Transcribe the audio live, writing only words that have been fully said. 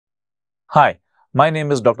Hi, my name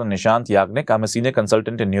is Dr. Nishant Yagnick. I'm a senior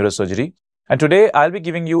consultant in neurosurgery. And today I'll be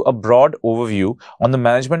giving you a broad overview on the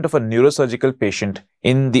management of a neurosurgical patient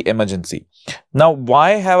in the emergency. Now,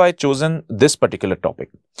 why have I chosen this particular topic?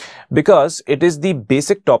 Because it is the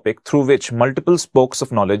basic topic through which multiple spokes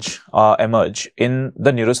of knowledge emerge in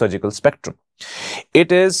the neurosurgical spectrum.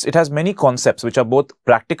 It has many concepts which are both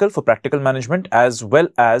practical for practical management as well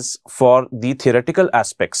as for the theoretical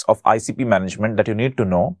aspects of ICP management that you need to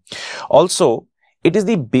know. Also, it is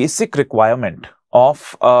the basic requirement of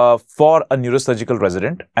for a neurosurgical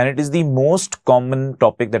resident, and it is the most common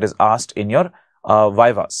topic that is asked in your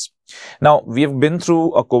vivas. Now, we have been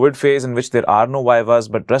through a COVID phase in which there are no vivas,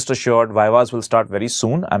 but rest assured, vivas will start very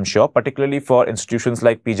soon, I'm sure, particularly for institutions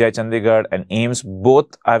like PGI Chandigarh and AIIMS.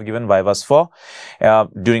 Both I have given vivas for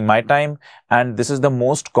during my time, and this is the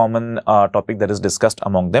most common topic that is discussed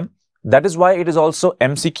among them. That is why it is also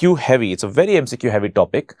MCQ heavy. It's a very MCQ heavy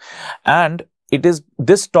topic, and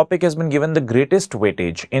this topic has been given the greatest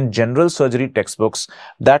weightage in general surgery textbooks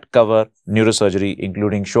that cover neurosurgery,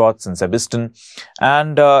 including Schwartz and Sebastian,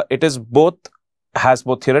 and it has both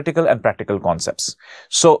theoretical and practical concepts.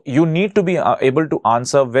 So you need to be able to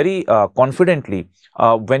answer very confidently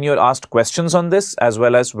when you're asked questions on this, as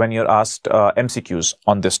well as when you're asked MCQs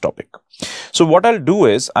on this topic. So what I'll do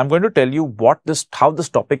is I'm going to tell you how this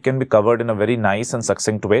topic can be covered in a very nice and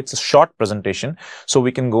succinct way. It's a short presentation, so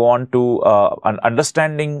we can go on to an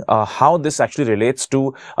understanding how this actually relates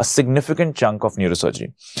to a significant chunk of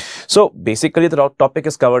neurosurgery. So basically, the topic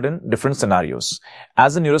is covered in different scenarios.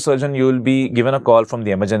 As a neurosurgeon, you will be given a call from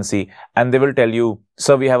the emergency, and they will tell you,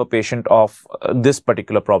 sir, we have a patient of this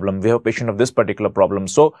particular problem. We have a patient of this particular problem.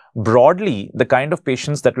 So broadly, the kind of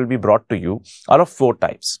patients that will be brought to you are of 4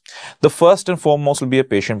 types. The first and foremost will be a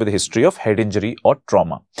patient with a history of head injury or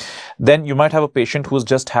trauma. Then you might have a patient who's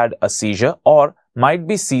just had a seizure or might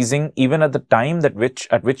be seizing even at the time at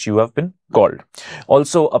which you have been called.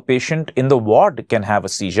 Also, a patient in the ward can have a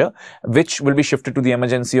seizure, which will be shifted to the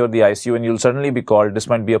emergency or the ICU, and you'll certainly be called. This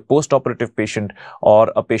might be a post-operative patient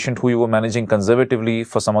or a patient who you were managing conservatively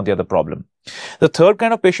for some of the other problem. The third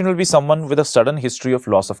kind of patient will be someone with a sudden history of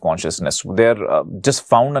loss of consciousness. They're just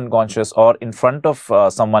found unconscious, or in front of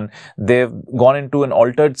someone, they've gone into an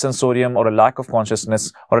altered sensorium or a lack of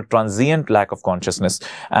consciousness or a transient lack of consciousness,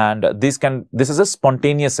 and this is a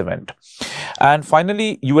spontaneous event. And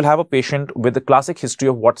finally, you will have a patient with a classic history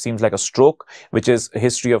of what seems like a stroke, which is a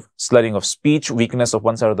history of slurring of speech, weakness of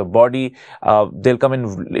one side of the body. They'll come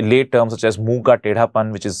in late terms such as muh ka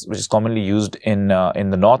tedhapan, which is commonly used in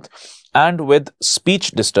the north. And with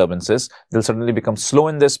speech disturbances, they'll suddenly become slow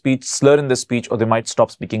in their speech, slur in their speech, or they might stop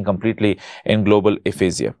speaking completely in global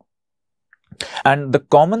aphasia. And the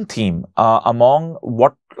common theme among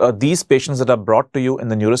these patients that are brought to you in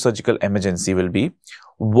the neurosurgical emergency will be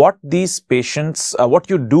what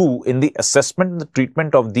you do in the assessment and the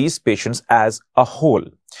treatment of these patients as a whole.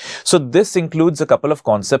 So this includes a couple of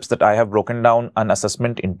concepts that I have broken down an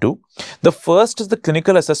assessment into. The first is the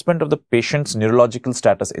clinical assessment of the patient's neurological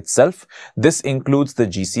status itself. This includes the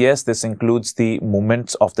GCS, this includes the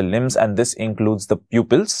movements of the limbs, and this includes the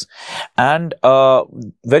pupils. And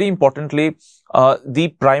very importantly,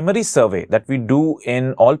 the primary survey that we do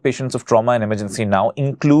in all patients of trauma and emergency now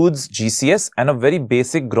includes GCS and a very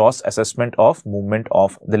basic gross assessment of movement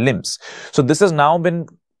of the limbs. So this has now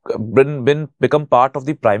become part of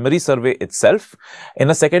the primary survey itself. In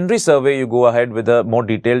a secondary survey, you go ahead with a more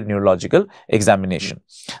detailed neurological examination.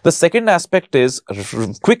 The second aspect is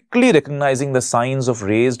quickly recognizing the signs of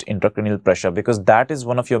raised intracranial pressure, because that is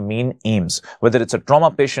one of your main aims. Whether it's a trauma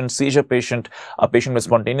patient, seizure patient, a patient with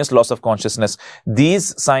spontaneous loss of consciousness,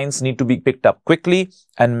 these signs need to be picked up quickly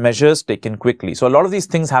and measures taken quickly. So a lot of these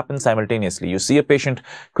things happen simultaneously. You see a patient,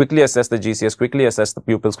 quickly assess the GCS, quickly assess the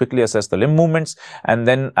pupils, quickly assess the limb movements, and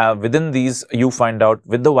then within these, you find out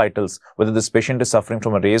with the vitals whether this patient is suffering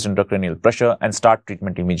from a raised intracranial pressure and start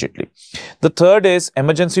treatment immediately. The third is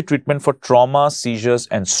emergency treatment for trauma, seizures,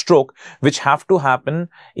 and stroke, which have to happen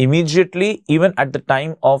immediately, even at the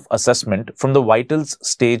time of assessment from the vitals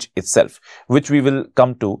stage itself, which we will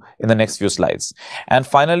come to in the next few slides. And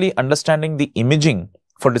finally, understanding the imaging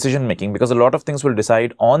for decision making, because a lot of things will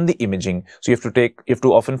decide on the imaging. So you have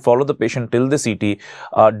to often follow the patient till the CT,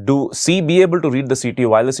 be able to read the CT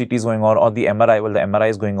while the CT is going on, or the MRI while the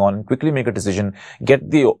MRI is going on, and quickly make a decision,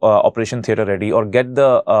 get the operation theater ready, or get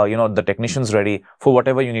the the technicians ready for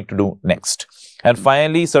whatever you need to do next. And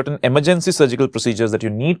finally, certain emergency surgical procedures that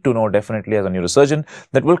you need to know definitely as a neurosurgeon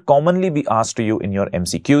that will commonly be asked to you in your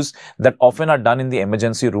MCQs, that often are done in the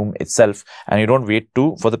emergency room itself, and you don't wait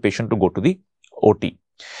for the patient to go to the OT.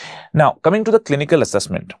 Now, coming to the clinical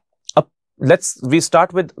assessment. we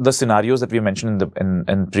start with the scenarios that we mentioned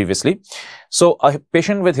in previously. So a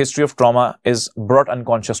patient with history of trauma is brought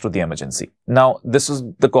unconscious to the emergency. Now, this is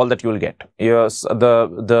the call that you will get. Yes,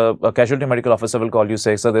 the casualty medical officer will call you,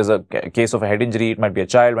 say, so there's a case of a head injury. It might be a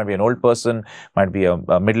child, might be an old person, might be a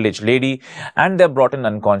middle-aged lady, and they're brought in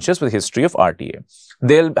unconscious with history of RTA.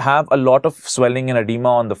 They'll have a lot of swelling and edema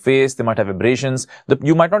on the face. They might have abrasions.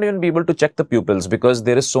 You might not even be able to check the pupils because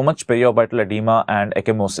there is so much periorbital edema and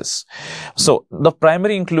ecchymosis. So the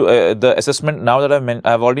primary the assessment now that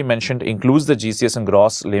I've already mentioned includes the GCS and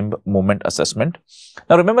gross limb movement assessment.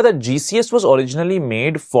 Now remember that GCS was originally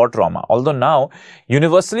made for trauma, although now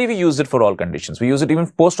universally we use it for all conditions. We use it even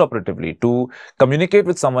post-operatively to communicate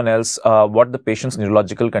with someone else what the patient's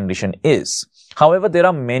neurological condition is. However, there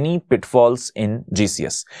are many pitfalls in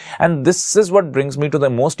GCS, and this is what brings me to the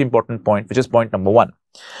most important point, which is point number 1.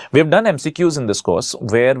 We have done MCQs in this course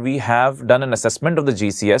where we have done an assessment of the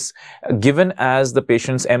GCS given as the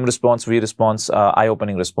patient's M response, V response,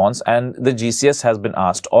 eye-opening response, and the GCS has been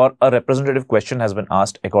asked or a representative question has been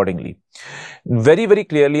asked accordingly. Very, very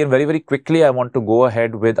clearly and very, very quickly, I want to go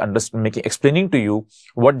ahead with explaining to you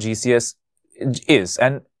what GCS is.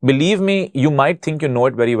 And believe me, you might think you know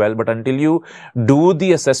it very well, but until you do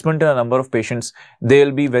the assessment in a number of patients, there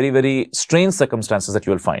will be very, very strange circumstances that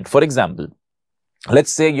you will find. For example,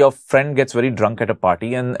 let's say your friend gets very drunk at a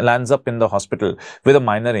party and lands up in the hospital with a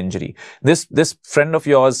minor injury. This friend of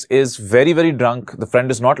yours is very, very drunk. The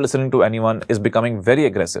friend is not listening to anyone, is becoming very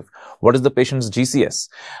aggressive. What is the patient's GCS?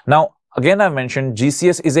 Now, again, I've mentioned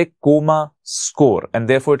GCS is a coma score and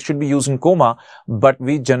therefore it should be used in coma, but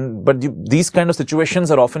these kind of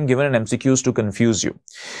situations are often given in MCQs to confuse you.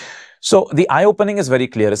 So the eye opening is very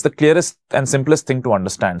clear. It's the clearest and simplest thing to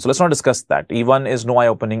understand. So let's not discuss that. E1 is no eye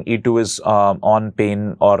opening. E2 is on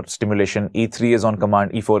pain or stimulation. E3 is on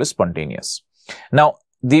command. E4 is spontaneous. Now,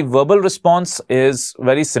 the verbal response is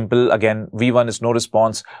very simple. Again, V1 is no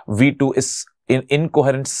response. V2 is in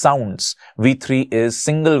incoherent sounds. V3 is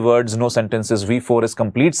single words, no sentences. V4 is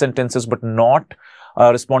complete sentences, but not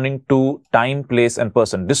responding to time, place, and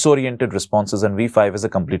person, disoriented responses, and V5 is a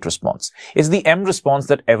complete response. It's the M response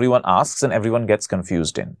that everyone asks and everyone gets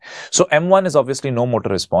confused in. So M1 is obviously no motor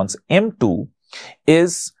response. M2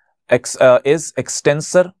 is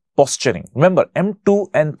extensor posturing. Remember, M2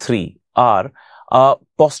 and 3 are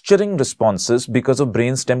posturing responses because of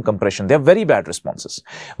brainstem compression. They are very bad responses,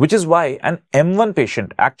 which is why an M1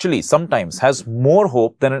 patient actually sometimes has more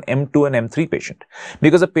hope than an M2 and M3 patient,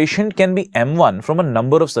 because a patient can be M1 from a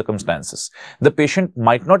number of circumstances. The patient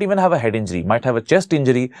might not even have a head injury, might have a chest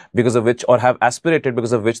injury because of which, or have aspirated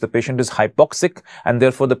because of which the patient is hypoxic and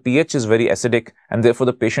therefore the pH is very acidic and therefore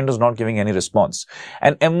the patient is not giving any response.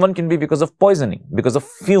 And M1 can be because of poisoning, because of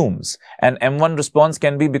fumes. And M1 response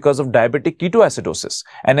can be because of diabetic ketoacidosis.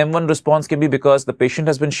 An M1 response can be because the patient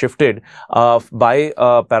has been shifted by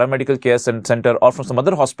a paramedical care center or from some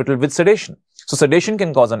other hospital with sedation. So sedation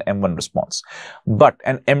can cause an M1 response. But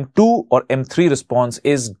an M2 or M3 response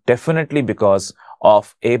is definitely because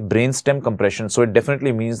of a brainstem compression. So it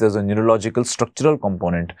definitely means there's a neurological structural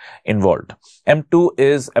component involved. M2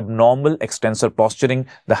 is abnormal extensor posturing.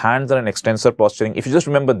 The hands are in extensor posturing. If you just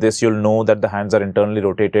remember this, you'll know that the hands are internally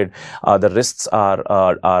rotated. The wrists are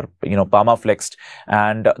palmar flexed,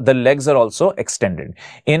 and the legs are also extended.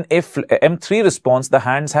 In a M3 response, the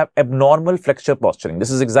hands have abnormal flexure posturing.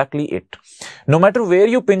 This is exactly it. No matter where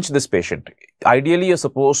you pinch this patient, ideally you're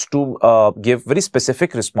supposed to give very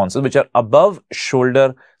specific responses which are above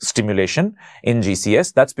shoulder stimulation in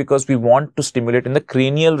GCS. That's because we want to stimulate in the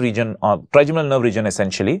cranial region, trigeminal nerve region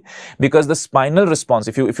essentially, because the spinal response,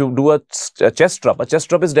 if you do a chest rub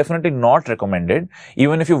is definitely not recommended.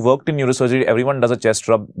 Even if you worked in neurosurgery, everyone does a chest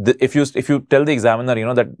rub. If you tell the examiner,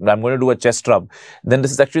 that I'm going to do a chest rub, then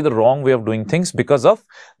this is actually the wrong way of doing things because of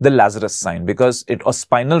the Lazarus sign, because it or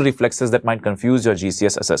spinal reflexes that might confuse your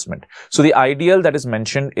GCS assessment. So the ideal that is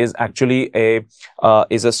mentioned is actually a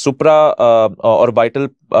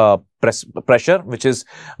supraorbital pressure, which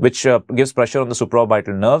gives pressure on the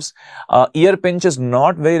supraorbital nerves. Ear pinch is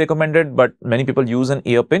not very recommended, but many people use an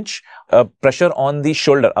ear pinch. Pressure on the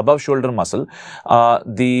shoulder, above shoulder muscle.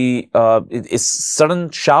 Sudden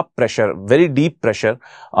sharp pressure, very deep pressure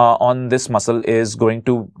on this muscle is going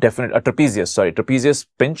to trapezius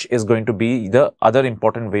pinch is going to be the other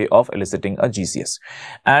important way of eliciting a GCS.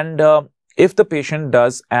 And if the patient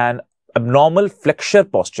does an abnormal flexure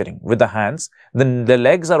posturing with the hands, then the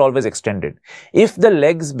legs are always extended. If the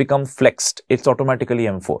legs become flexed, it's automatically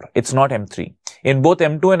M4. It's not M3. In both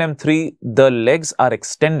M2 and M3, the legs are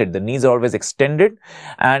extended. The knees are always extended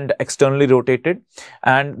and externally rotated.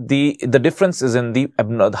 And the difference is in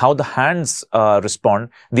how the hands respond.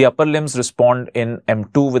 The upper limbs respond in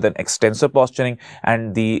M2 with an extensor posturing,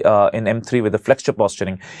 and in M3 with a flexure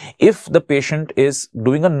posturing. If the patient is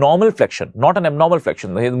doing a normal flexion, not an abnormal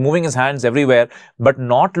flexion, he's moving his hands everywhere, but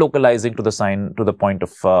not localizing to the point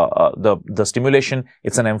of the stimulation,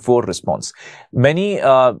 it's an M4 response. Many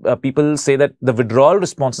people say that the withdrawal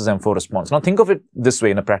response is M4 response. Now think of it this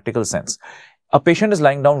way in a practical sense. A patient is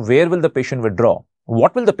lying down. Where will the patient withdraw?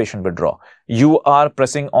 What will the patient withdraw? You are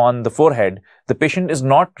pressing on the forehead. The patient is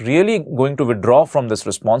not really going to withdraw from this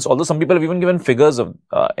response, although some people have even given figures of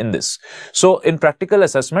in this. So in practical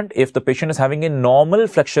assessment, if the patient is having a normal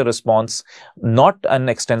flexure response, not an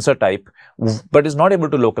extensor type, but is not able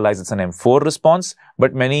to localize, it's an M4 response.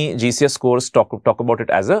 But many GCS scores talk about it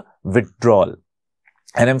as a withdrawal.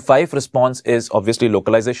 An M5 response is obviously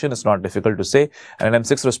localization. It's not difficult to say. And an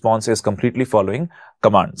M6 response is completely following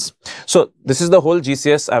commands. So this is the whole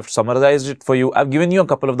GCS. I've summarized it for you. I've given you a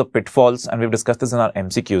couple of the pitfalls and we've discussed this in our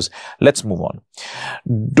MCQs. Let's move on.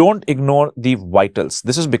 Don't ignore the vitals.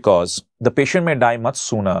 This is because the patient may die much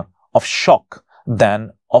sooner of shock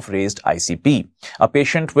than of raised ICP. A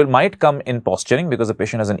patient might come in posturing because the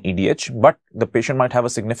patient has an EDH, but the patient might have a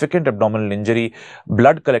significant abdominal injury,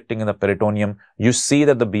 blood collecting in the peritoneum. You see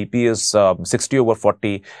that the BP is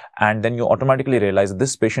 60/40, and then you automatically realize that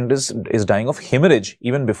this patient is dying of hemorrhage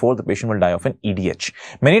even before the patient will die of an EDH.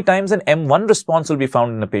 Many times an M1 response will be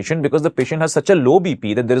found in the patient because the patient has such a low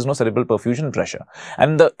BP that there is no cerebral perfusion pressure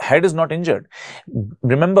and the head is not injured.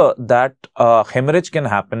 Remember that hemorrhage can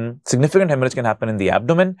happen, significant hemorrhage can happen in the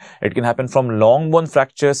abdomen. It can happen from long bone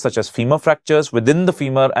fractures such as femur fractures within the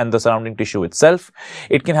femur and the surrounding tissue itself.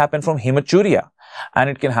 It can happen from hematuria, and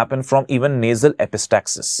it can happen from even nasal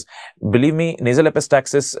epistaxis. Believe me, nasal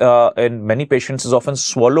epistaxis in many patients is often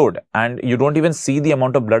swallowed and you don't even see the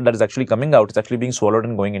amount of blood that is actually coming out. It's actually being swallowed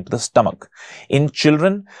and going into the stomach. In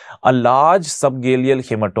children, a large subgaleal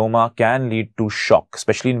hematoma can lead to shock,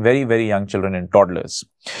 especially in very, very young children and toddlers.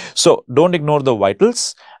 So don't ignore the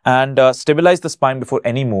vitals and stabilize the spine before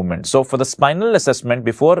any movement. So for the spinal assessment,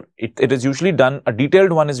 before it is usually done, a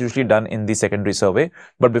detailed one is usually done in the secondary survey.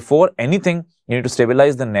 But before anything, you need to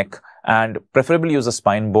stabilize the neck and preferably use a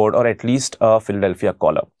spine board or at least a Philadelphia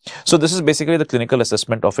collar. So this is basically the clinical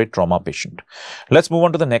assessment of a trauma patient. Let's move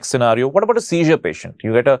on to the next scenario. What about a seizure patient?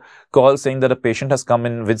 You get a call saying that a patient has come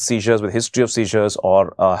in with seizures, with history of seizures,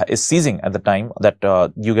 or is seizing at the time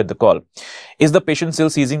that you get the call. Is the patient still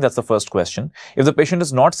seizing? That's the first question. If the patient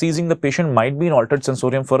is not seizing, the patient might be in altered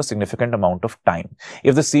sensorium for a significant amount of time.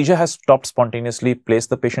 If the seizure has stopped spontaneously, place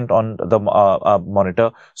the patient on the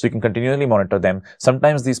monitor so you can continually monitor them.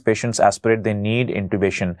 Sometimes these patients aspirate, they need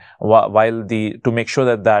intubation to make sure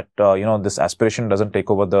that this aspiration doesn't take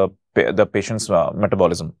over the patient's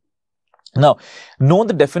metabolism. Now, know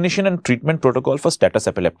the definition and treatment protocol for status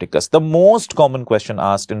epilepticus, the most common question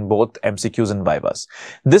asked in both MCQs and Vivas.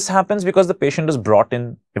 This happens because the patient is brought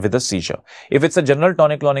in with a seizure. If it's a general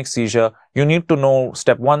tonic-clonic seizure, you need to know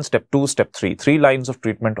step 1, step 2, step 3, 3 lines of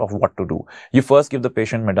treatment of what to do. You first give the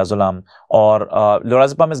patient midazolam, or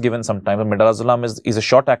lorazepam is given sometimes. Midazolam is a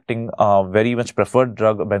short-acting, very much preferred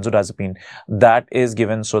drug, benzodiazepine, that is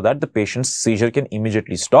given so that the patient's seizure can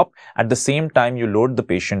immediately stop. At the same time, you load the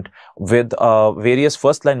patient with various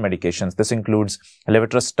first-line medications. This includes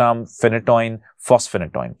levetiracetam, phenytoin,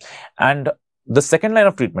 fosphenytoin. And the second line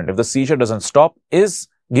of treatment, if the seizure doesn't stop, is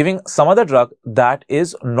giving some other drug that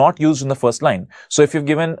is not used in the first line. So if you've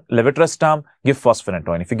given levetiracetam, give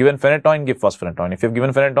fosphenytoin. If you've given phenytoin, give fosphenytoin. If you've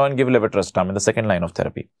given phenytoin, give levetiracetam in the second line of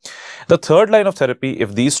therapy. The third line of therapy,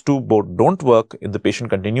 if these two both don't work, if the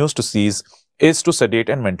patient continues to seize, is to sedate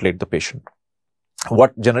and ventilate the patient.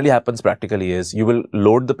 What generally happens practically is you will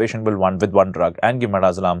load the patient with one drug and give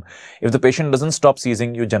midazolam. If the patient doesn't stop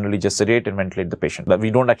seizing, you generally just sedate and ventilate the patient. But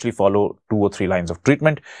we don't actually follow 2 or 3 lines of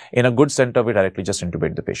treatment. In a good center, we directly just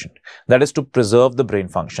intubate the patient. That is to preserve the brain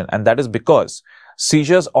function. And that is because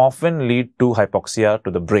seizures often lead to hypoxia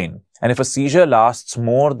to the brain. And if a seizure lasts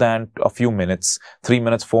more than a few minutes, 3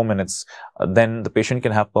 minutes, 4 minutes, then the patient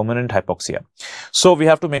can have permanent hypoxia. So we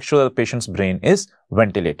have to make sure that the patient's brain is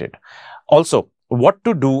ventilated. Also, what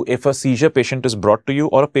to do if a seizure patient is brought to you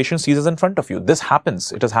or a patient seizes in front of you. This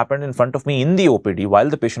happens. It has happened in front of me in the OPD while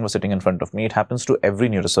the patient was sitting in front of me. It happens to every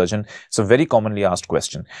neurosurgeon. It's a very commonly asked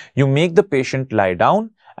question. You make the patient lie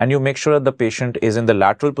down and you make sure that the patient is in the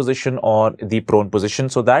lateral position or the prone position,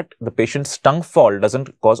 so that the patient's tongue fall doesn't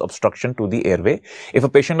cause obstruction to the airway. If a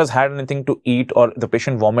patient has had anything to eat or the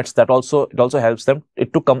patient vomits, it also helps them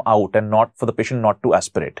it to come out and not for the patient not to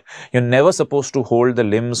aspirate. You're never supposed to hold the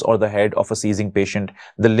limbs or the head of a seizing patient.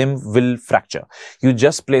 The limb will fracture. You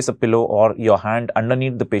just place a pillow or your hand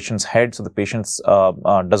underneath the patient's head, so the patient's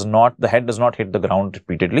the head does not hit the ground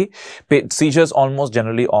repeatedly. Seizures almost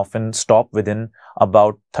generally often stop within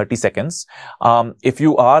about 30 seconds. If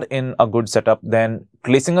you are in a good setup, then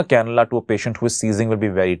placing a cannula to a patient who is seizing will be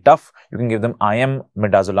very tough. You can give them IM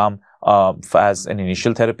midazolam as an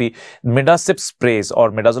initial therapy. Midasip sprays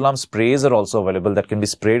or midazolam sprays are also available that can be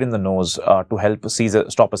sprayed in the nose to help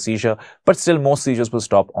stop a seizure, but still most seizures will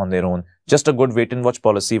stop on their own. Just a good wait and watch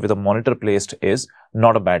policy with a monitor placed is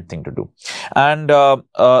not a bad thing to do. And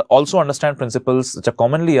also understand principles which are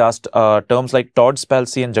commonly asked, terms like Todd's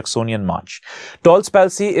palsy and Jacksonian march. Todd's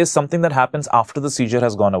palsy is something that happens after the seizure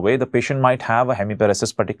has gone away. The patient might have a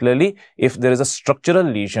hemiparesis, particularly if there is a structural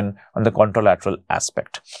lesion on the contralateral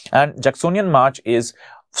aspect. And Jacksonian march is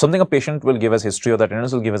something a patient will give as history, or the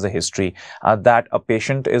attendants will give as a history, that a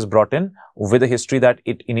patient is brought in with a history that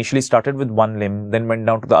it initially started with one limb, then went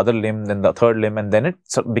down to the other limb, then the third limb, and then it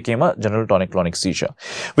became a general tonic-clonic seizure,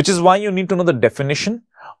 which is why you need to know the definition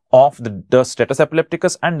of the status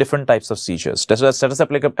epilepticus and different types of seizures. Status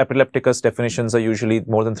epilepticus definitions are usually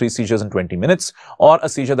more than 3 seizures in 20 minutes or a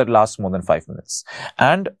seizure that lasts more than 5 minutes.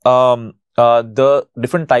 And the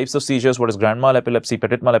different types of seizures, what is grand mal epilepsy,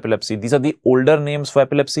 petit mal epilepsy, these are the older names for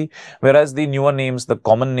epilepsy, whereas the newer names, the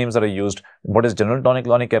common names that are used, what is general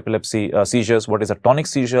tonic-clonic epilepsy seizures, what is a tonic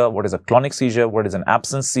seizure, what is a clonic seizure, what is an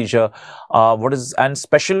absence seizure, and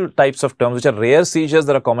special types of terms which are rare seizures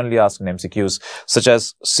that are commonly asked in MCQs, such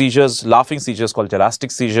as seizures, laughing seizures called gelastic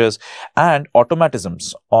seizures, and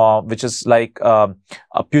automatisms, which is like a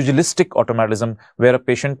pugilistic automatism where a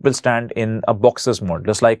patient will stand in a boxer's mode,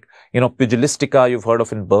 just like, pugilistica you've heard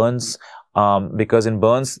of in burns, because in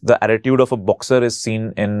burns, the attitude of a boxer is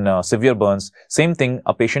seen in severe burns. Same thing,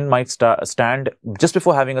 a patient might stand just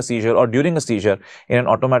before having a seizure or during a seizure in an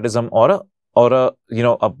automatism or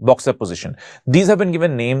a boxer position. These have been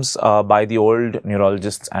given names by the old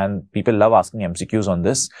neurologists, and people love asking MCQs on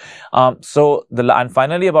this. And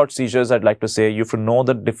finally about seizures, I'd like to say you have to know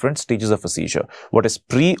the different stages of a seizure. What is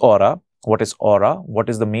pre-aura? What is aura, what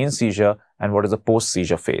is the main seizure, and what is the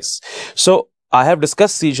post-seizure phase. So I have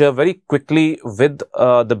discussed seizure very quickly with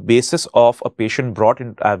the basis of a patient brought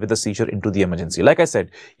in with a seizure into the emergency. Like I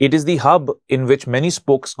said, it is the hub in which many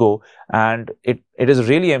spokes go, and it is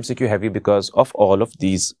really MCQ heavy because of all of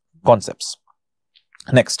these concepts.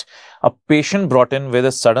 Next, a patient brought in with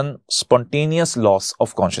a sudden spontaneous loss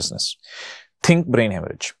of consciousness. Think brain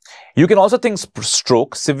hemorrhage. You can also think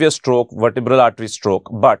stroke, severe stroke, vertebral artery stroke,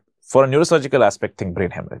 but for a neurosurgical aspect, think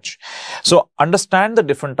brain hemorrhage. So understand the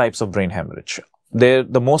different types of brain hemorrhage.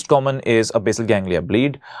 The most common is a basal ganglia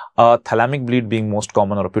bleed, a thalamic bleed being most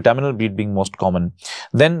common, or a putaminal bleed being most common.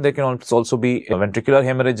 Then there can also be ventricular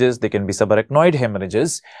hemorrhages, there can be subarachnoid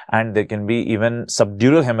hemorrhages, and there can be even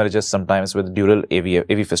subdural hemorrhages sometimes with dural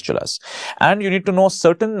AV fistulas. And you need to know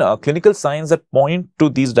certain clinical signs that point to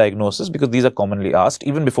these diagnoses, because these are commonly asked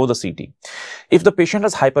even before the CT. If the patient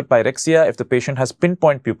has hyperpyrexia, if the patient has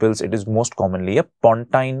pinpoint pupils, it is most commonly a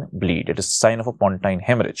pontine bleed. It is a sign of a pontine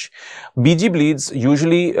hemorrhage. BG bleeds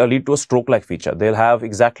usually lead to a stroke-like feature. They'll have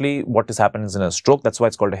exactly what happens in a stroke. That's why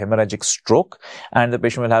it's called a hemorrhagic stroke. And the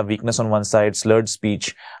patient will have weakness on one side, slurred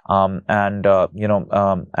speech, and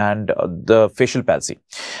the facial palsy.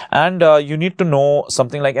 And you need to know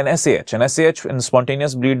something like an SAH. An SAH, in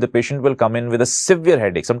spontaneous bleed, the patient will come in with a severe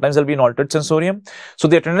headache. Sometimes there'll be an altered sensorium. So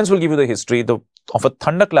the attendants will give you the history of a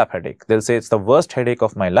thunderclap headache. They'll say it's the worst headache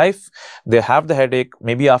of my life. They have the headache.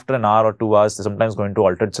 Maybe after an hour or 2 hours, they sometimes go into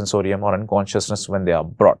altered sensorium or unconsciousness when they are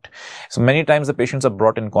brought. So many times the patients are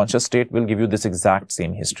brought in conscious state will give you this exact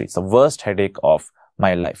same history. It's the worst headache of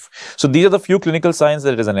my life. So these are the few clinical signs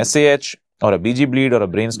that it is an SAH or a BG bleed or a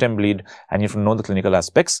brainstem bleed, and you have to know the clinical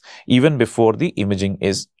aspects even before the imaging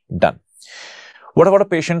is done. What about a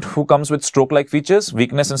patient who comes with stroke-like features,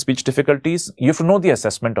 weakness and speech difficulties? You have to know the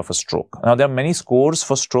assessment of a stroke. Now, there are many scores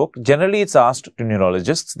for stroke. Generally, it's asked to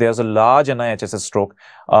neurologists. There's a large NIHSS stroke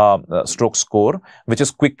score, which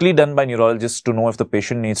is quickly done by neurologists to know if the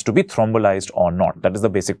patient needs to be thrombolized or not. That is the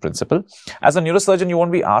basic principle. As a neurosurgeon, you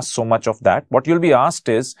won't be asked so much of that. What you'll be asked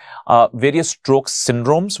is various stroke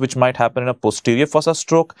syndromes, which might happen in a posterior fossa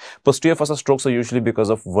stroke. Posterior fossa strokes are usually because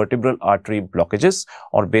of vertebral artery blockages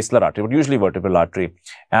or basilar artery, but usually vertebral artery.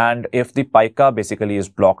 And if the pica basically is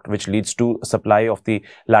blocked, which leads to supply of the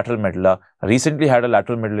lateral medulla, recently had a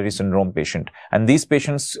lateral medullary syndrome patient. And these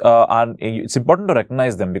patients it's important to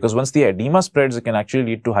recognize them, because once the edema spreads, it can actually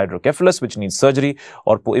lead to hydrocephalus, which needs surgery,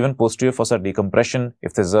 or even posterior fossa decompression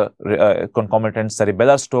if there's a concomitant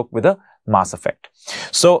cerebellar stroke with a mass effect.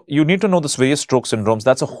 So you need to know this various stroke syndromes.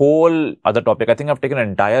 That's a whole other topic. I think I've taken an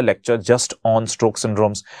entire lecture just on stroke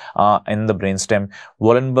syndromes in the brainstem.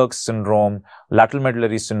 Wallenberg syndrome, lateral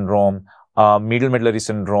medullary syndrome, medial medullary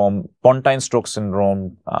syndrome, pontine stroke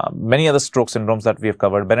syndrome, many other stroke syndromes that we have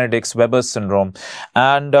covered, Benedict's, Weber's syndrome.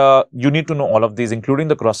 And you need to know all of these, including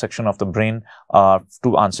the cross-section of the brain,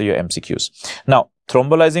 to answer your MCQs. Now,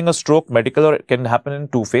 thrombolizing a stroke, medical, can happen in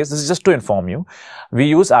two phases. This is just to inform you. We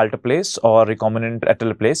use alteplase or recombinant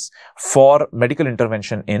alteplase for medical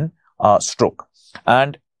intervention in stroke.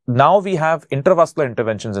 And now we have intravascular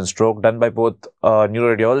interventions in stroke done by both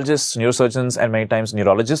neuroradiologists, neurosurgeons, and many times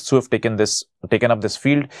neurologists who have taken up this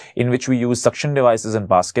field, in which we use suction devices and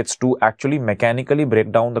baskets to actually mechanically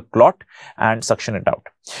break down the clot and suction it out.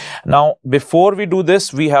 Now, before we do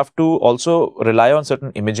this, we have to also rely on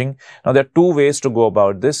certain imaging. Now, there are two ways to go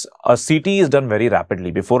about this. A CT is done very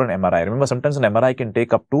rapidly before an MRI. Remember, sometimes an MRI can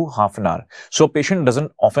take up to half an hour. So, a patient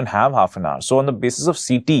doesn't often have half an hour. So, on the basis of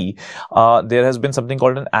CT, there has been something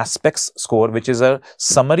called an aspects score, which is a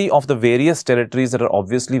summary of the various territories that are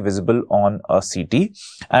obviously visible on a CT.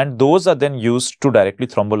 And those are then used to directly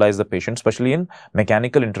thrombolize the patient, especially in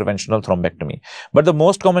mechanical interventional thrombectomy. But the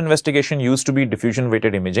most common investigation used to be diffusion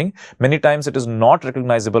weighted imaging. Many times it is not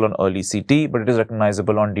recognizable on early CT, but it is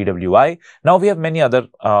recognizable on DWI. Now we have many other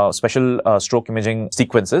special stroke imaging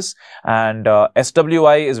sequences, and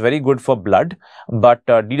SWI is very good for blood, but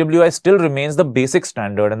DWI still remains the basic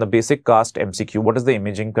standard and the basic cast MCQ. What is the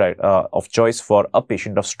imaging of choice for a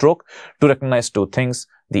patient of stroke? To recognize two things: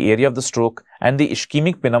 the area of the stroke and the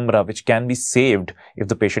ischemic penumbra, which can be saved if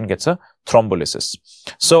the patient gets a thrombolysis.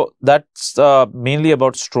 So that's mainly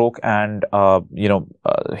about stroke and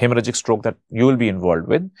hemorrhagic stroke that you will be involved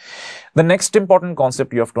with. The next important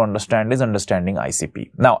concept you have to understand is understanding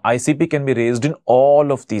ICP. Now, ICP can be raised in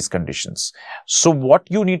all of these conditions. So what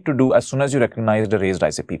you need to do as soon as you recognize the raised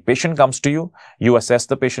ICP, patient comes to you, you assess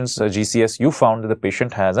the patient's GCS, you found that the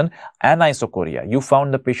patient has an anisocoria, you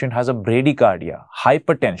found the patient has a bradycardia,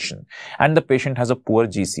 hypertension, and the patient has a poor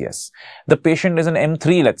GCS. The patient is an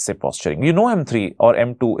M3, let's say, posturing. You know M3 or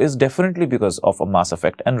M2 is definitely because of a mass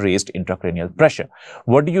effect and raised intracranial pressure.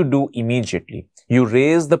 What do you do immediately? You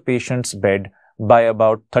raise the patient's bed by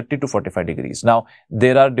about 30 to 45 degrees. Now,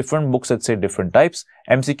 there are different books that say different types.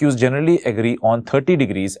 MCQs generally agree on 30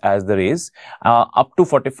 degrees as the raise, up to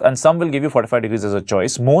 40, and some will give you 45 degrees as a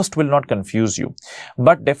choice. Most will not confuse you,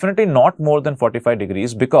 but definitely not more than 45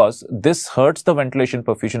 degrees, because this hurts the ventilation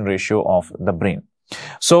perfusion ratio of the brain.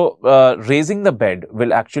 So, raising the bed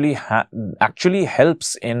will actually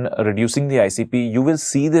helps in reducing the ICP. You will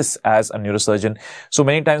see this as a neurosurgeon. So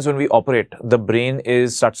many times when we operate, the brain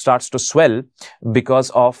starts to swell because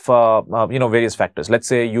of various factors. Let's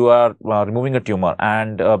say you are removing a tumor,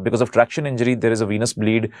 and because of traction injury, there is a venous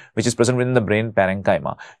bleed which is present within the brain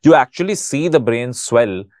parenchyma. You actually see the brain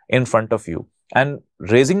swell in front of you, and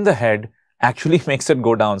raising the head actually makes it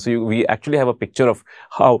go down. So we actually have a picture of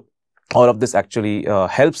how all of this actually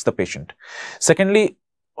helps the patient. Secondly,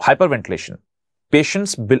 hyperventilation.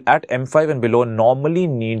 Patients at M5 and below normally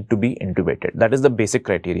need to be intubated. That is the basic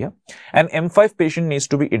criteria. An M5 patient needs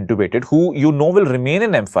to be intubated, who will remain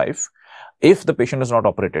in M5 if the patient is not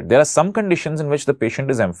operated. There are some conditions in which the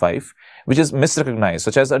patient is M5, which is misrecognized,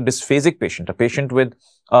 such as a dysphasic patient, a patient with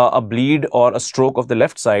a bleed or a stroke of the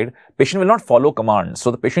left side. Patient will not follow commands,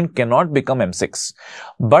 so the patient cannot become M6.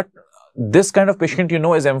 But this kind of patient,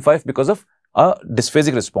 is M5 because of a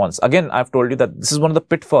dysphasic response. Again, I've told you that this is one of the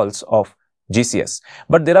pitfalls of GCS.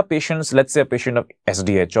 But there are patients, let's say a patient of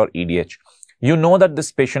SDH or EDH. You know that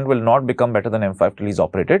this patient will not become better than M5 till he's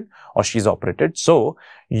operated or she's operated. So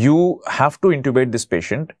you have to intubate this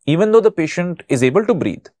patient. Even though the patient is able to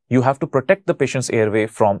breathe, you have to protect the patient's airway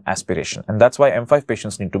from aspiration. And that's why M5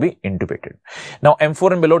 patients need to be intubated. Now,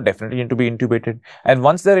 M4 and below definitely need to be intubated. And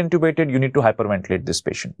once they're intubated, you need to hyperventilate this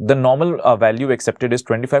patient. The normal value accepted is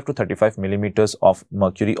 25 to 35 millimeters of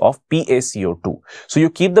mercury of PaCO2. So you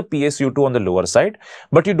keep the PaCO2 on the lower side,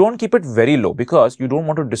 but you don't keep it very low, because you don't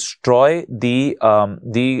want to destroy the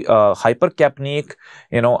hypercapnic,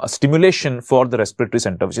 stimulation for the respiratory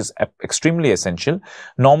center, which is extremely essential.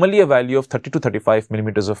 Normally, a value of 30 to 35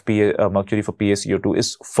 millimeters of mercury for PaCO2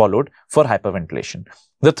 is followed for hyperventilation.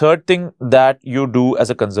 The third thing that you do as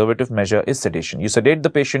a conservative measure is sedation. You sedate the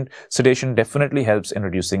patient. Sedation definitely helps in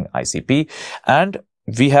reducing ICP. And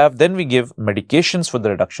we give medications for the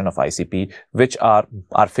reduction of ICP, which are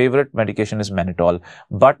our favorite medication is mannitol,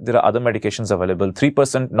 but there are other medications available.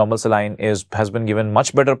 3% normal saline has been given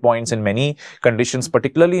much better points in many conditions,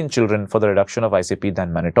 particularly in children, for the reduction of ICP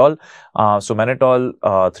than mannitol. So mannitol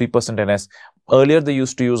 3% NS. Earlier, they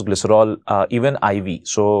used to use glycerol, even IV.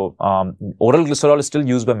 So, oral glycerol is still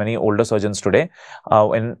used by many older surgeons today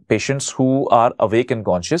in patients who are awake and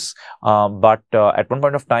conscious. But at one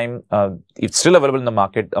point of time, it's still available in the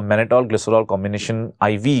market. A mannitol-glycerol combination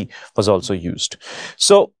IV was also used.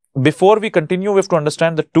 So, before we continue, we have to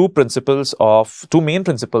understand the two main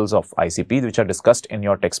principles of ICP, which are discussed in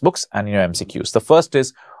your textbooks and in your MCQs. The first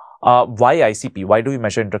is, why ICP? Why do we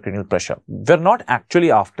measure intracranial pressure? We're not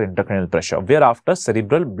actually after intracranial pressure. We're after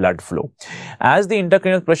cerebral blood flow. As the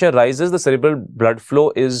intracranial pressure rises, the cerebral blood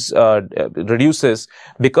flow reduces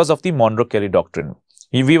because of the Monro-Kelly doctrine.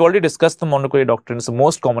 We've already discussed the Monro-Kelly doctrine. It's the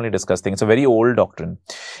most commonly discussed thing. It's a very old doctrine.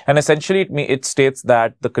 And essentially, it states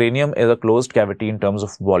that the cranium is a closed cavity in terms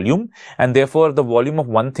of volume. And therefore, the volume of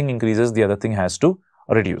one thing increases, the other thing has to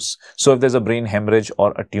reduce. So if there's a brain hemorrhage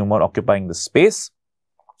or a tumor occupying the space,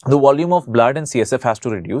 the volume of blood and CSF has to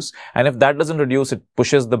reduce, and if that doesn't reduce, it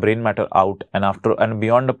pushes the brain matter out, and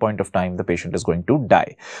beyond a point of time, the patient is going to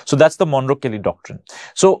die. So that's the Monro-Kelly doctrine.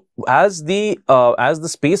 So as the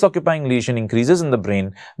space occupying lesion increases in the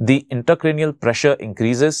brain, the intracranial pressure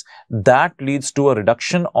increases. That leads to a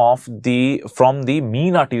reduction from the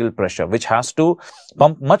mean arterial pressure, which has to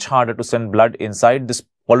pump much harder to send blood inside this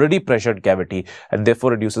already pressured cavity, and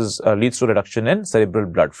therefore leads to reduction in cerebral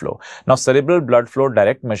blood flow. Now, cerebral blood flow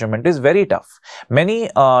direct measurement is very tough. Many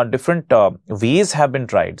different ways have been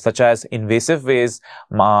tried, such as invasive ways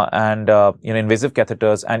and invasive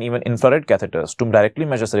catheters and even infrared catheters to directly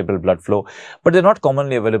measure cerebral blood flow, but they're not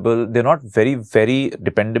commonly available. They're not very, very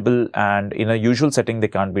dependable, and in a usual setting, they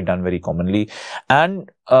can't be done very commonly. And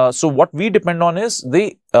so what we depend on is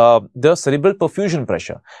the cerebral perfusion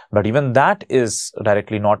pressure, but even that is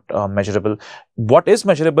directly not measurable. What is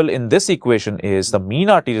measurable in this equation is the mean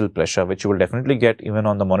arterial pressure, which you will definitely get even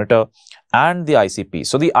on the monitor, and the ICP.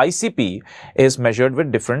 So the ICP is measured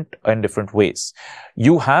in different ways.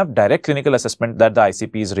 You have direct clinical assessment that the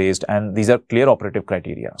ICP is raised, and these are clear operative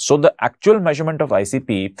criteria. So the actual measurement of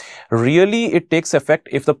ICP, really it takes effect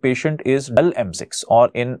if the patient is dull M6 or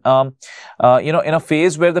in a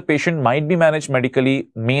phase where the patient might be managed medically,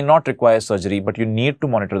 may not require surgery, but you need to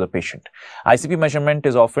monitor the patient. ICP measurement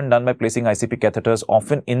is often done by placing ICP catheters,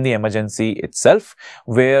 often in the emergency itself,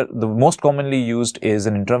 where the most commonly used is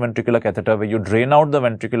an intraventricular catheter, where you drain out the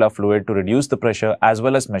ventricular fluid to reduce the pressure as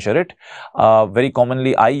well as measure it. Very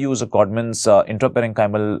commonly, I use a Codman's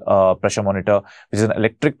intraparenchymal pressure monitor, which is an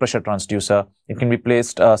electric pressure transducer. It can be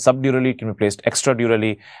placed subdurally, it can be placed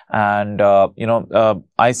extradurally, and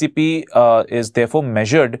ICP is therefore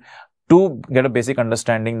measured to get a basic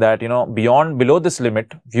understanding that, below this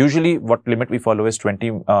limit, usually what limit we follow is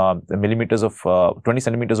 20 centimeters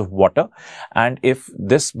of water. And if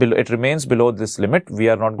it remains below this limit, we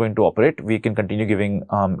are not going to operate. We can continue giving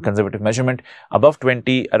conservative measurement. Above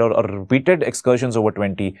 20 or repeated excursions over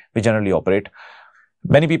 20, we generally operate.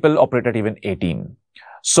 Many people operate at even 18.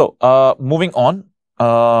 So, moving on.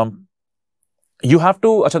 You have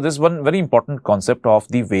to, there's one very important concept of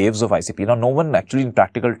the waves of ICP. Now, no one actually in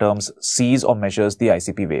practical terms sees or measures the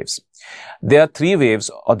ICP waves. There are three waves,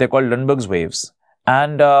 or they're called Lundberg's waves.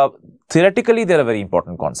 And theoretically, they're a very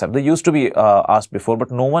important concept. They used to be asked before, but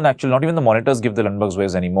no one actually, not even the monitors give the Lundberg's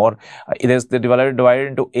waves anymore. They're divided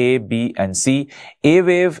into A, B, and C. A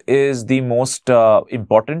wave is the most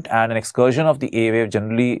important, and an excursion of the A wave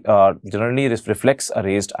generally reflects a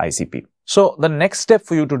raised ICP. So the next step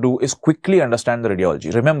for you to do is quickly understand the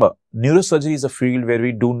radiology. Remember, neurosurgery is a field where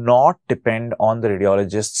we do not depend on the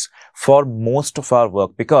radiologists for most of our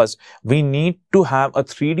work, because we need to have a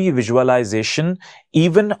 3D visualization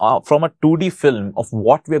even from a 2D film of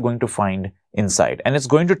what we are going to find inside, and it's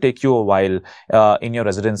going to take you a while in your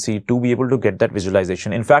residency to be able to get that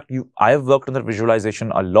visualization. In fact, I have worked on that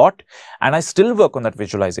visualization a lot, and I still work on that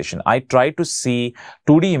visualization. I try to see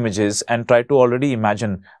 2D images and try to already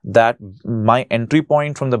imagine that my entry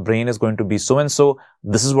point from the brain is going to be so and so.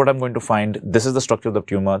 This is what I'm going to find. This is the structure of the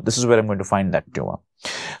tumor. This is where I'm going to find that tumor.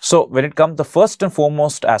 So when it comes, the first and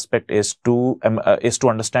foremost aspect is to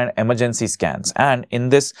understand emergency scans, and in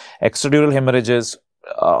this, extradural hemorrhages.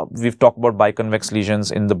 We've talked about biconvex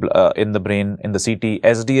lesions in the brain, in the CT,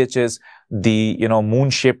 SDHs, the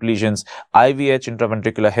moon-shaped lesions, IVH,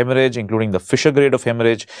 intraventricular hemorrhage, including the Fisher grade of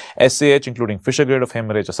hemorrhage, SAH, including Fisher grade of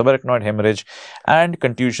hemorrhage, a subarachnoid hemorrhage, and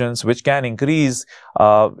contusions, which can increase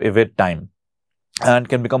with time. and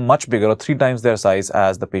can become much bigger or 3 times their size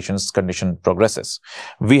as the patient's condition progresses.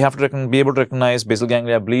 We have to be able to recognize basal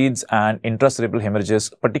ganglia bleeds and intracerebral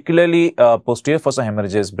hemorrhages, particularly posterior fossa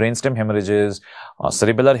hemorrhages, brainstem hemorrhages,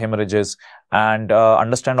 cerebellar hemorrhages, and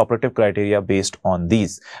understand operative criteria based on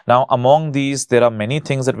these. Now, among these, there are many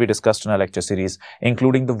things that we discussed in our lecture series,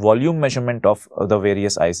 including the volume measurement of the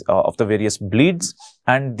various bleeds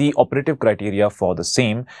and the operative criteria for the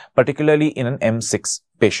same, particularly in an M6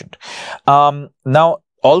 patient. Now,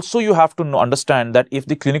 also you have to understand that if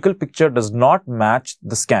the clinical picture does not match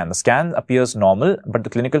the scan appears normal, but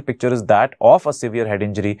the clinical picture is that of a severe head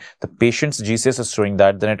injury, the patient's GCS is showing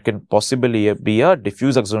that, then it can possibly be a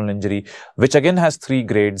diffuse axonal injury, which again has 3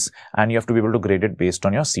 grades, and you have to be able to grade it based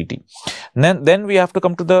on your CT. Then we have to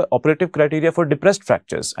come to the operative criteria for depressed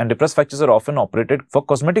fractures, and depressed fractures are often operated for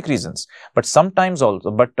cosmetic reasons, but sometimes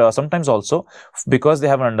also because they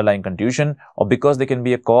have an underlying contusion, or because they can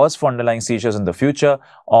be a cause for underlying seizures in the future,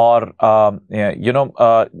 or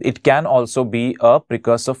it can also be a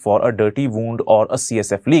precursor for a dirty wound or a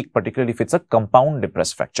CSF leak, particularly if it's a compound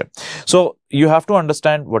depressed fracture. So you have to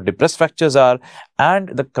understand what depressed fractures are and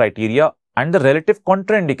the criteria and the relative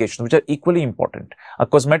contraindications, which are equally important. A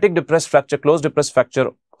cosmetic depressed fracture, closed depressed fracture,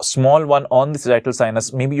 small one on the sagittal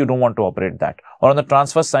sinus, maybe you don't want to operate that, or on the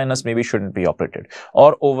transverse sinus, maybe shouldn't be operated,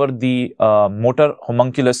 or over the motor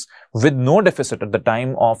homunculus with no deficit at the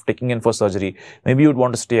time of taking in for surgery, maybe you'd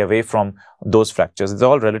want to stay away from those fractures. These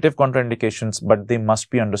are all relative contraindications, but they must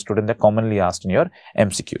be understood, and they're commonly asked in your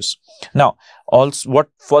MCQs. Now, also, what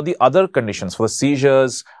for the other conditions, for the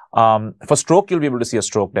seizures, for stroke, you'll be able to see a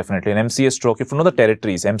stroke, definitely. An MCA stroke, if you know the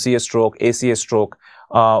territories, MCA stroke, ACA stroke,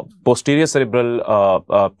 posterior cerebral,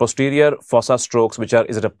 posterior fossa strokes, which are,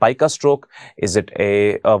 is it a pica stroke? Is it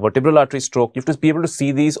a vertebral artery stroke? You have to be able to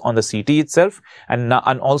see these on the CT itself. And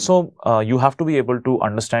also, you have to be able to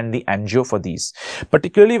understand the angio for these,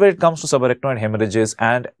 particularly when it comes to subarachnoid hemorrhages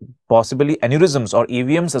and possibly aneurysms or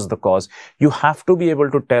AVMs as the cause. You have to be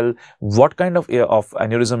able to tell what kind of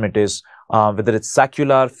aneurysm it is, whether it's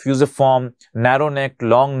saccular, fusiform, narrow-necked,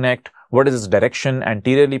 long-necked, what is its direction,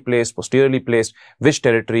 anteriorly placed, posteriorly placed, which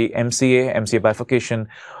territory, MCA bifurcation.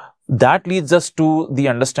 That leads us to the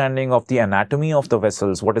understanding of the anatomy of the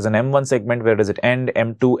vessels. What is an M1 segment? Where does it end?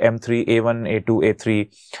 M2, M3, A1, A2,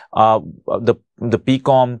 A3, the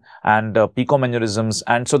PCOM and PCOM aneurysms.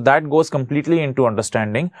 And so that goes completely into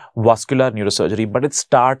understanding vascular neurosurgery, but it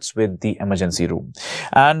starts with the emergency room.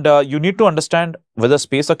 And you need to understand whether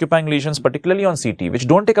space occupying lesions, particularly on CT, which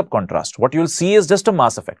don't take up contrast. What you'll see is just a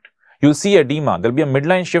mass effect. You'll see edema. There'll be a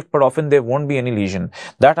midline shift, but often there won't be any lesion.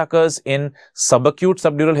 That occurs in subacute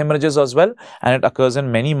subdural hemorrhages as well, and it occurs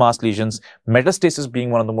in many mass lesions, metastasis being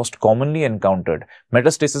one of the most commonly encountered.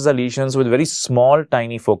 Metastasis are lesions with very small,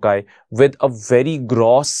 tiny foci with a very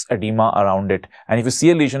gross edema around it. And if you see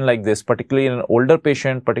a lesion like this, particularly in an older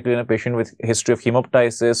patient, particularly in a patient with history of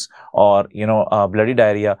hemoptysis or, bloody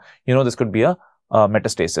diarrhea, this could be a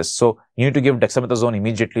metastasis. So you need to give dexamethasone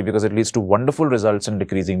immediately, because it leads to wonderful results in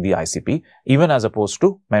decreasing the ICP, even as opposed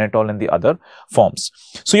to mannitol and the other forms.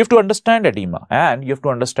 So you have to understand edema, and you have to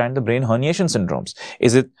understand the brain herniation syndromes.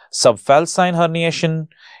 Is it subfalcine herniation?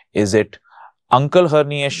 Is it uncal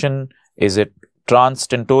herniation? Is it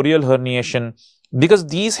transtentorial herniation? Because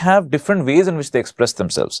these have different ways in which they express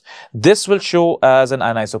themselves. This will show as an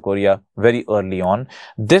anisocoria very early on.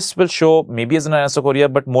 This will show maybe as an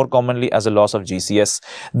anisocoria, but more commonly as a loss of GCS.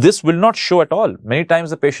 This will not show at all. Many times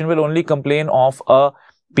the patient will only complain of a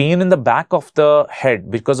pain in the back of the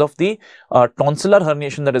head because of the tonsillar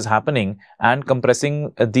herniation that is happening and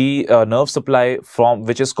compressing the nerve supply, from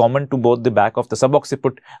which is common to both the back of the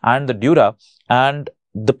subocciput and the dura, and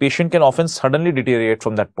the patient can often suddenly deteriorate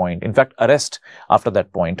from that point. In fact, arrest after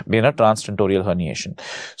that point, being a transtentorial herniation.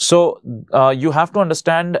 So you have to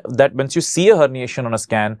understand that once you see a herniation on a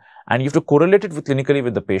scan, and you have to correlate it clinically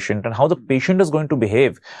with the patient and how the patient is going to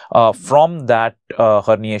behave from that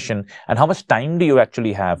herniation, and how much time do you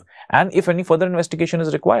actually have, and if any further investigation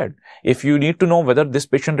is required. If you need to know whether this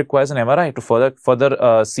patient requires an MRI to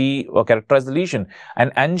further see or characterize the lesion,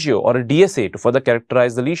 an angio or a DSA to further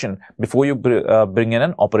characterize the lesion before you bring in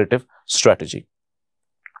an operative strategy.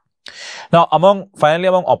 Now, finally,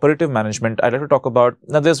 among operative management, I'd like to talk about,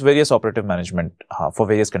 now there's various operative management for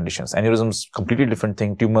various conditions. Aneurysms, completely different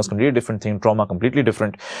thing. Tumors, completely different thing. Trauma, completely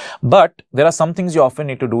different. But there are some things you often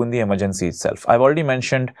need to do in the emergency itself. I've already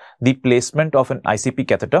mentioned the placement of an ICP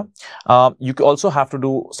catheter. You also have to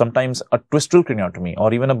do sometimes a twistal craniotomy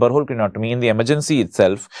or even a burr-hole craniotomy in the emergency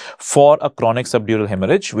itself for a chronic subdural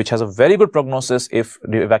hemorrhage, which has a very good prognosis if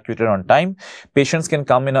evacuated on time. Patients can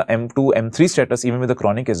come in a M2, M3 status even with a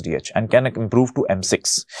chronic SDH and can improve to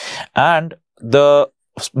M6. And the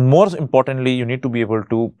more importantly, you need to be able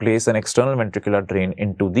to place an external ventricular drain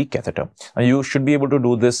into the catheter. And you should be able to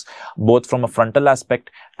do this both from a frontal aspect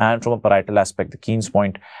and from a parietal aspect, the Keen's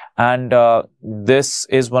point. And this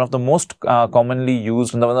is one of the most commonly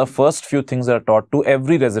used and one of the first few things that are taught to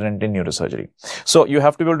every resident in neurosurgery. So you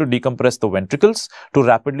have to be able to decompress the ventricles to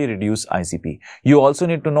rapidly reduce ICP. You also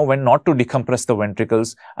need to know when not to decompress the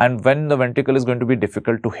ventricles and when the ventricle is going to be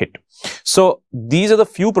difficult to hit. So these are the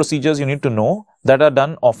few procedures you need to know that are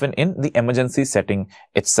done often in the emergency setting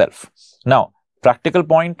itself. Now, practical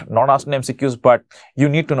point, not asked in MCQs, but you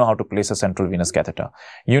need to know how to place a central venous catheter.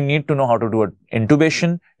 You need to know how to do an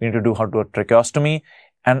intubation. You need to know how to do a tracheostomy,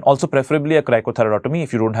 and also preferably a cricothyroidotomy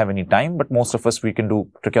if you don't have any time. But most of us, we can do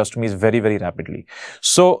tracheostomies very, very rapidly.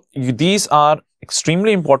 So these are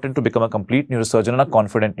extremely important to become a complete neurosurgeon and a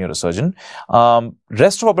confident neurosurgeon.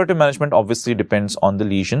 Rest of operative management obviously depends on the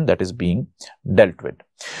lesion that is being dealt with.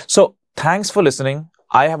 So thanks for listening.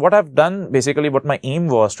 What I've done, basically what my aim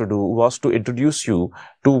was to do was to introduce you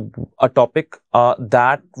to a topic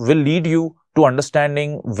that will lead you to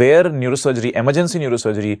understanding where neurosurgery, emergency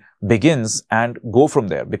neurosurgery begins and go from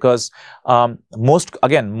there. Because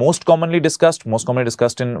most commonly discussed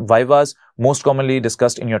in vivas, most commonly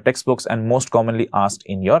discussed in your textbooks, and most commonly asked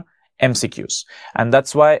in your MCQs. And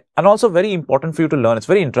that's why, and also very important for you to learn. It's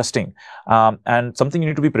very interesting and something you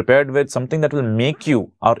need to be prepared with, something that will make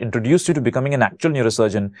you or introduce you to becoming an actual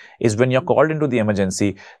neurosurgeon is when you're called into the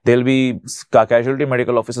emergency. There'll be casualty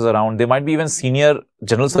medical officers around. There might be even senior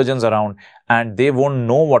general surgeons around, and they won't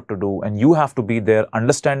know what to do. And you have to be there,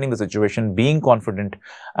 understanding the situation, being confident,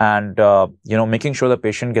 and making sure the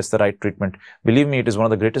patient gets the right treatment. Believe me, it is one of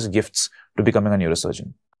the greatest gifts to becoming a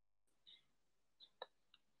neurosurgeon.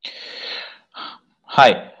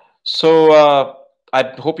 Hi. So I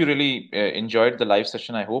hope you really enjoyed the live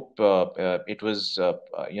session. I hope it was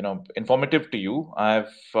informative to you. I've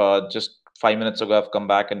just 5 minutes ago I've come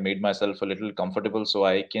back and made myself a little comfortable so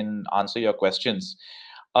I can answer your questions.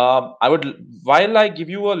 While I give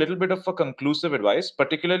you a little bit of a conclusive advice,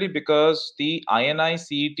 particularly because the INI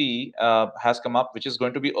CET has come up, which is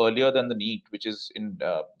going to be earlier than the NEET, which is in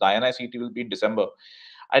the INI CET will be in December.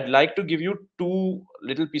 I'd like to give you two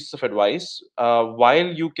little pieces of advice while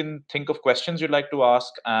you can think of questions you'd like to ask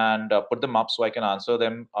and put them up so I can answer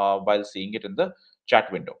them while seeing it in the chat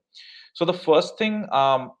window. So the first thing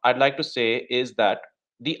I'd like to say is that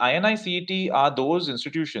the INI CET are those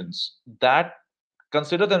institutions that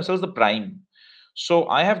consider themselves the prime. So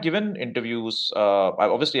I have given interviews. I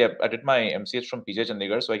did my MCH from PJ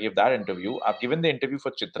Chandigarh, so I gave that interview. I've given the interview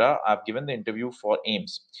for Chitra. I've given the interview for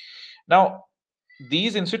AIMS. Now,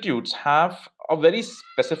 these institutes have a very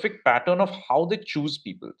specific pattern of how they choose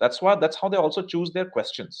people. That's how they also choose their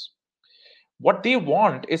questions. What they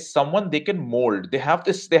want is someone they can mold. They have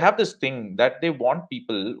this thing that they want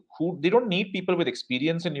people who, they don't need people with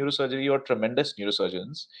experience in neurosurgery or tremendous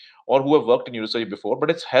neurosurgeons or who have worked in neurosurgery before,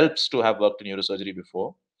 but it helps to have worked in neurosurgery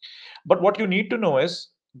before. But what you need to know is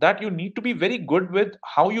that you need to be very good with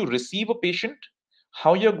how you receive a patient,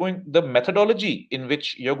 how you're going, the methodology in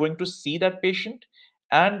which you're going to see that patient,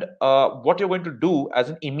 and what you're going to do as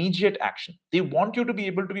an immediate action. They want you to be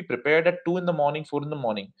able to be prepared at 2 in the morning, 4 in the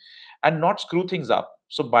morning, and not screw things up.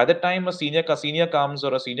 So by the time a senior comes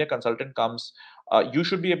or a senior consultant comes, you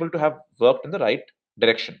should be able to have worked in the right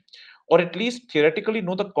direction, or at least theoretically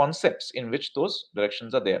know the concepts in which those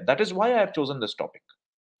directions are there. That is why I have chosen this topic,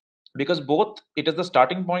 because both it is the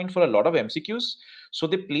starting point for a lot of MCQs, so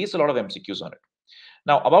they place a lot of MCQs on it.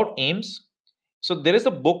 Now about AIMS, so there is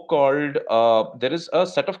a book called there is a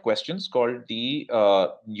set of questions called the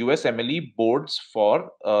USMLE boards for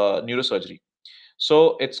neurosurgery.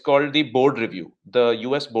 So it's called the board review, the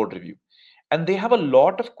US board review, and they have a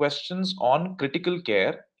lot of questions on critical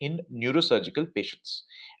care in neurosurgical patients,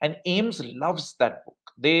 and AIMS loves that book.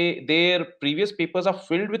 Their previous papers are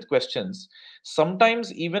filled with questions,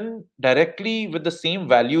 sometimes even directly with the same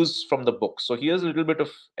values from the book. So here's a little bit of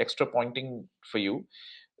extra pointing for you.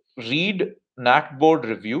 Read NAC board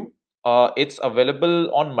review. It's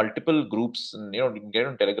available on multiple groups, and you can get it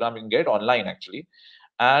on Telegram, you can get it online actually.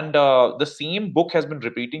 And the same book has been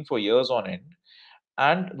repeating for years on end.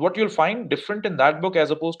 And what you'll find different in that book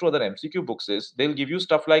as opposed to other MCQ books is they'll give you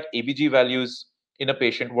stuff like ABG values in a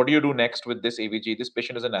patient. What do you do next with this ABG? This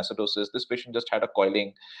patient is in acidosis. This patient just had a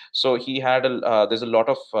coiling. So he had there's a lot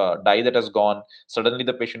of dye that has gone. Suddenly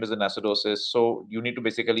the patient is in acidosis. So you need to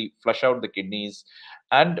basically flush out the kidneys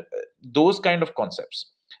and those kind of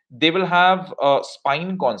concepts. They will have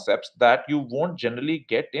spine concepts that you won't generally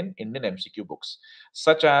get in Indian MCQ books,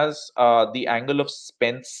 such as the angle of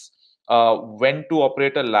Spence, when to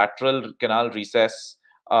operate a lateral canal recess,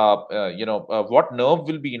 what nerve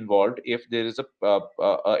will be involved if there is a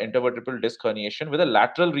intervertebral disc herniation with a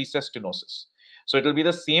lateral recess stenosis. So it will be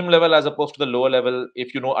the same level as opposed to the lower level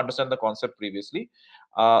if you know understand the concept previously.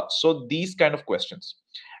 So these kind of questions.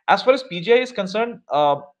 As far as PGI is concerned,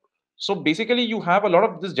 so basically you have a lot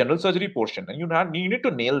of this general surgery portion, and you need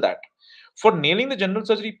to nail that. For nailing the general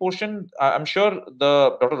surgery portion, I'm sure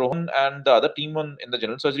the Dr. Rohan and the other team in the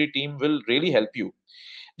general surgery team will really help you.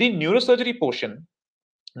 The neurosurgery portion,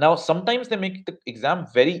 now sometimes they make the exam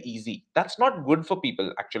very easy. That's not good for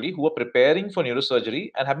people actually who are preparing for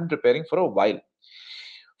neurosurgery and have been preparing for a while.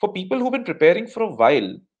 For people who've been preparing for a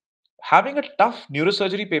while, having a tough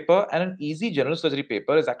neurosurgery paper and an easy general surgery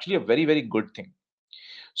paper is actually a very, very good thing.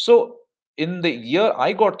 So in the year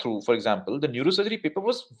I got through, for example, the neurosurgery paper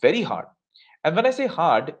was very hard. And when I say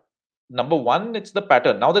hard, number one, it's the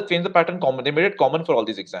pattern. Now they changed the pattern common. They made it common for all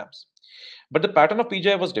these exams. But the pattern of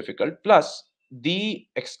PGI was difficult. Plus, the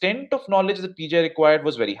extent of knowledge that PGI required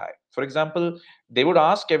was very high. For example, they would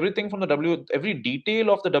ask everything from every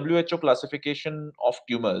detail of the WHO classification of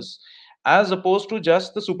tumors, as opposed to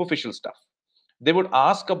just the superficial stuff. They would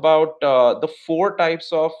ask about the four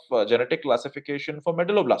types of genetic classification for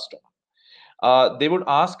medulloblastoma. They would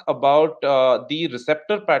ask about the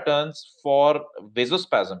receptor patterns for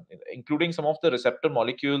vasospasm, including some of the receptor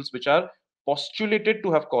molecules which are postulated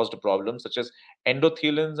to have caused a problem, such as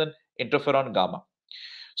endothelins and interferon gamma.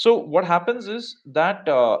 So what happens is that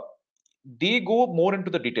they go more into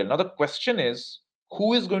the detail. Now the question is,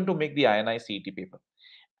 who is going to make the INI CET paper?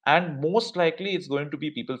 And most likely it's going to be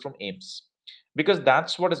people from AIMS, because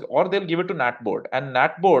that's what is, or they'll give it to NAT board, and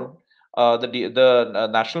NAT board, the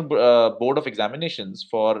National Board of Examinations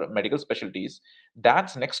for Medical Specialties,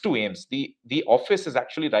 that's next to AIMS. The office is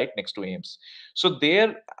actually right next to AIMS, so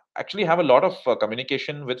they actually have a lot of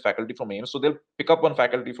communication with faculty from AIMS. So they'll pick up one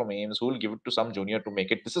faculty from AIMS who will give it to some junior to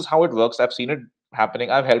make it. This is how it works. I've seen it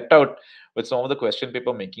happening. I've helped out with some of the question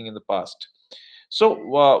paper making in the past.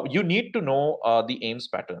 So you need to know the AIMS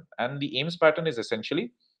pattern, and the AIMS pattern is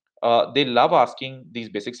essentially they love asking these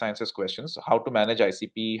basic sciences questions: how to manage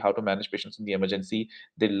ICP, how to manage patients in the emergency.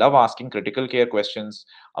 They love asking critical care questions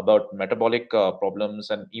about metabolic problems,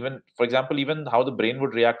 and even, for example, even how the brain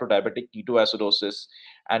would react to diabetic ketoacidosis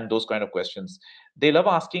and those kind of questions. They love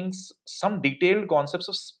asking some detailed concepts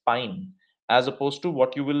of spine as opposed to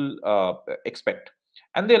what you will expect.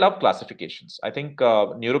 And they love classifications. I think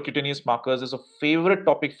neurocutaneous markers is a favorite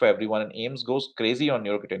topic for everyone, and AIMS goes crazy on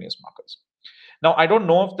neurocutaneous markers. Now, I don't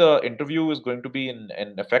know if the interview is going to be in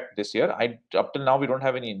effect this year. Up till now, we don't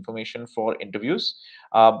have any information for interviews.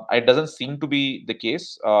 It doesn't seem to be the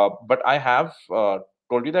case, but I have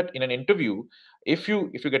told you that in an interview, if you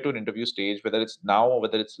get to an interview stage, whether it's now or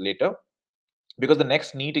whether it's later, because the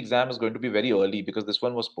next NEET exam is going to be very early because this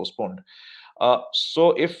one was postponed.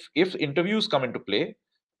 So if interviews come into play,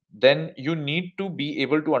 then you need to be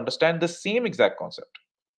able to understand the same exact concept.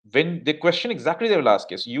 When the question exactly they will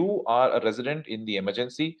ask is, you are a resident in the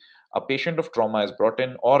emergency, a patient of trauma is brought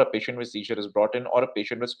in, or a patient with seizure is brought in, or a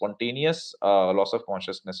patient with spontaneous loss of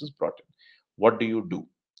consciousness is brought in. What do you do?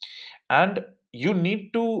 And you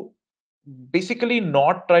need to basically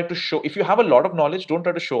not try to show, if you have a lot of knowledge, don't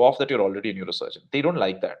try to show off that you're already a neurosurgeon. They don't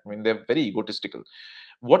like that. I mean, they're very egotistical.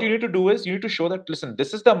 What you need to do is you need to show that, listen,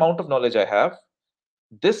 this is the amount of knowledge I have.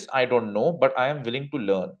 This I don't know, but I am willing to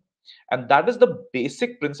learn. And that is the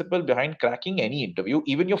basic principle behind cracking any interview,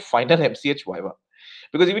 even your final MCH Viva.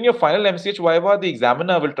 Because even your final MCH Viva, the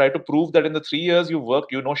examiner will try to prove that in the 3 years you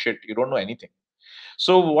worked, you know shit, you don't know anything.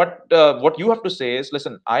 So what you have to say is,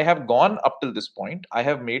 listen, I have gone up till this point. I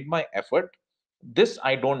have made my effort. This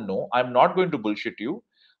I don't know. I'm not going to bullshit you,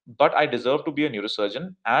 but I deserve to be a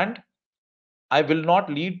neurosurgeon, and I will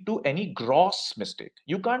not lead to any gross mistake.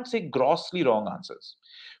 You can't say grossly wrong answers.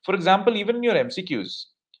 For example, even in your MCQs,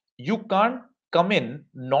 you can't come in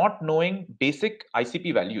not knowing basic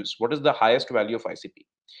ICP values. What is the highest value of ICP?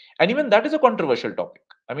 And even that is a controversial topic.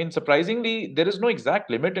 I mean, surprisingly, there is no exact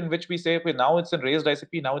limit in which we say, okay, now it's in raised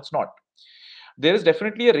ICP, now it's not. There is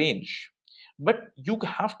definitely a range, but you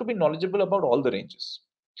have to be knowledgeable about all the ranges.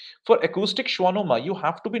 For acoustic schwannoma, you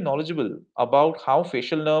have to be knowledgeable about how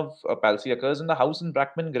facial nerve palsy occurs in the House and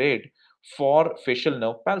Brackman grade for facial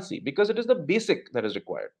nerve palsy, because it is the basic that is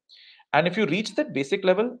required. And if you reach that basic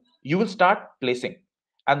level, you will start placing.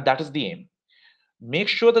 And that is the aim. Make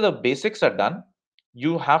sure that the basics are done.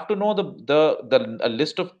 You have to know the a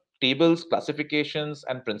list of tables, classifications,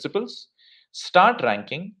 and principles. Start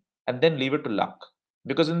ranking and then leave it to luck.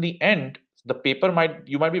 Because in the end, the paper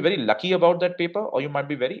you might be very lucky about that paper, or you might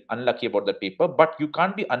be very unlucky about that paper, but you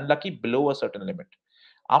can't be unlucky below a certain limit.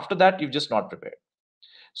 After that, you've just not prepared.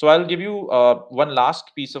 So I'll give you one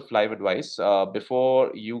last piece of live advice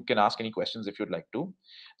before you can ask any questions if you'd like to.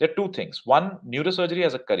 There are two things. One, neurosurgery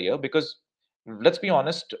as a career, because let's be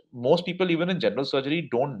honest, most people, even in general surgery,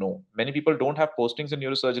 don't know. Many people don't have postings in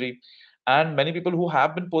neurosurgery. And many people who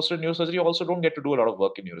have been posted in neurosurgery also don't get to do a lot of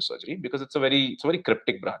work in neurosurgery because it's a very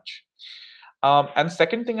cryptic branch. And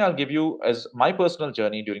second thing I'll give you is my personal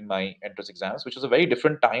journey during my entrance exams, which was a very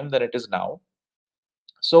different time than it is now.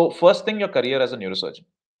 So first thing, your career as a neurosurgeon.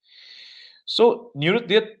 So, there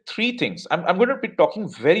are three things. I'm going to be talking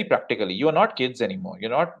very practically. You are not kids anymore. You're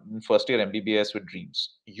not in first year MBBS with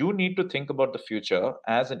dreams. You need to think about the future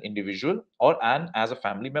as an individual as a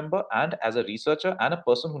family member and as a researcher and a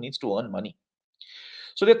person who needs to earn money.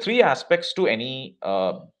 So, there are three aspects to any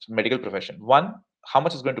medical profession. One, how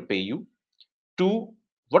much is going to pay you? Two,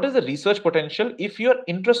 what is the research potential if you're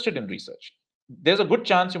interested in research? There's a good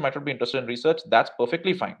chance you might not be interested in research. That's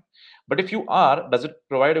perfectly fine. But if you are, does it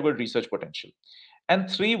provide a good research potential? And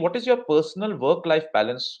three, what is your personal work life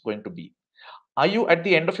balance going to be? Are you at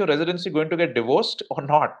the end of your residency going to get divorced or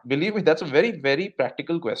not? Believe me, that's a very, very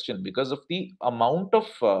practical question because of the amount of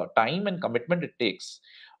time and commitment it takes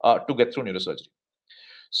to get through neurosurgery.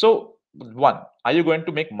 So, one, are you going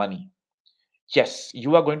to make money? Yes,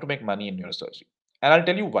 you are going to make money in neurosurgery. And I'll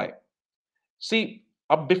tell you why. See,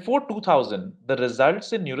 before 2000, the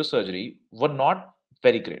results in neurosurgery were not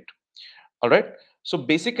very great. All right. So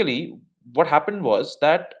basically, what happened was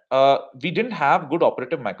that we didn't have good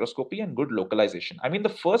operative microscopy and good localization. I mean, the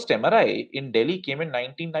first MRI in Delhi came in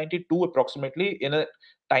 1992, approximately, in a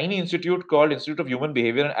tiny institute called Institute of Human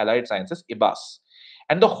Behavior and Allied Sciences, IBAS.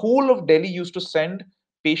 And the whole of Delhi used to send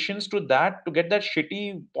patients to that to get that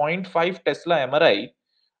shitty zero point 0.5 Tesla MRI,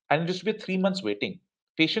 and it used to be 3 months waiting.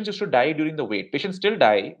 Patients used to die during the wait. Patients still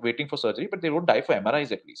die waiting for surgery, but they don't die for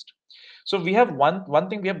MRIs at least. So we have one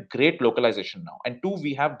thing, we have great localization now, and two,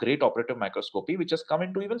 we have great operative microscopy, which has come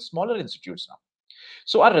into even smaller institutes now.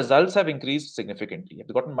 So our results have increased significantly,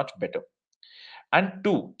 have gotten much better. And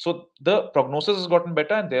two, so the prognosis has gotten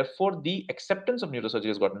better, and therefore the acceptance of neurosurgery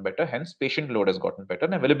has gotten better. Hence, patient load has gotten better,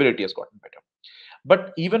 and availability has gotten better.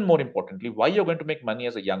 But even more importantly, why you're going to make money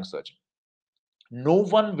as a young surgeon? No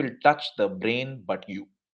one will touch the brain but you.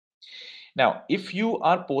 Now, if you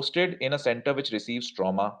are posted in a center which receives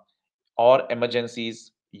trauma or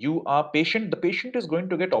emergencies, the patient is going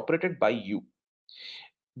to get operated by you.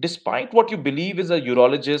 Despite what you believe is a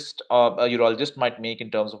urologist might make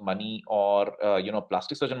in terms of money, or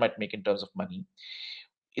plastic surgeon might make in terms of money,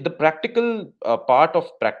 the practical part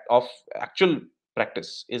of actual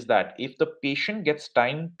practice is that if the patient gets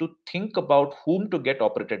time to think about whom to get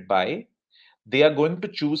operated by, they are going to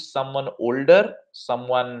choose someone older,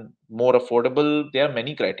 someone more affordable. There are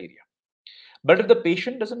many criteria. But if the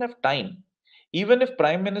patient doesn't have time, even if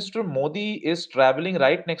Prime Minister Modi is traveling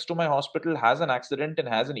right next to my hospital, has an accident and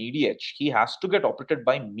has an EDH, he has to get operated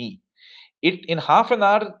by me. It in half an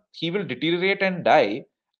hour he will deteriorate and die,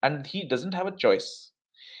 and he doesn't have a choice.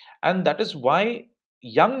 And that is why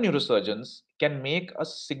young neurosurgeons can make a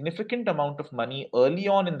significant amount of money early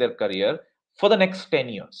on in their career for the next 10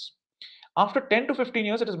 years. After 10 to 15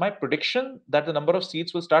 years, it is my prediction that the number of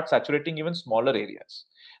seats will start saturating even smaller areas.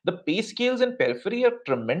 The pay scales in periphery are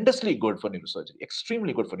tremendously good for neurosurgery,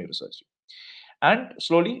 extremely good for neurosurgery. And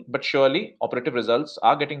slowly but surely, operative results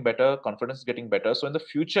are getting better, confidence is getting better. So, in the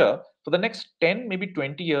future, for the next 10, maybe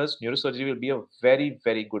 20 years, neurosurgery will be a very,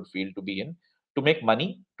 very good field to be in, to make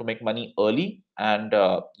money early, and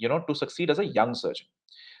to succeed as a young surgeon.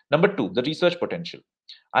 Number two, the research potential.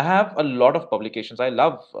 I have a lot of publications. I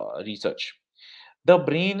love research. The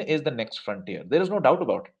brain is the next frontier. There is no doubt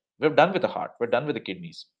about it. We're done with the heart. We're done with the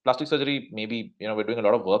kidneys. Plastic surgery, maybe we're doing a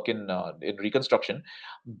lot of work in reconstruction,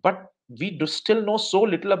 but we do still know so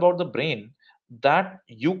little about the brain that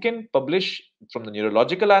you can publish from the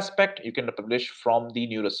neurological aspect, you can publish from the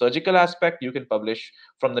neurosurgical aspect, you can publish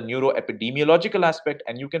from the neuroepidemiological aspect,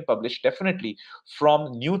 and you can publish definitely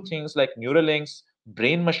from new things like Neuralinks,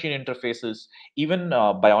 brain machine interfaces, even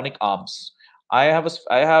bionic arms. I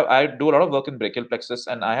do a lot of work in brachial plexus,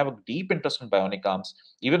 and I have a deep interest in bionic arms.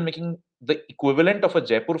 Even making the equivalent of a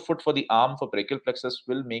Jaipur foot for the arm for brachial plexus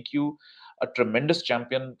will make you a tremendous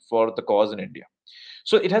champion for the cause in India.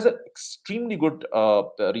 So it has an extremely good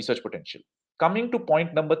research potential. Coming to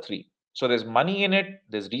point number three. So there's money in it,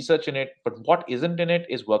 there's research in it, but what isn't in it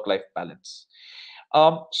is work-life balance.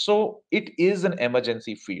 So it is an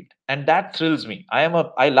emergency field, and that thrills me.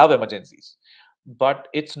 I love emergencies, but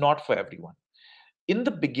it's not for everyone. In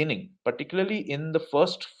the beginning, particularly in the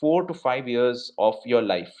first 4 to 5 years of your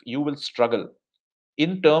life, you will struggle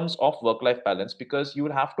in terms of work life balance because you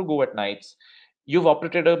will have to go at nights. You've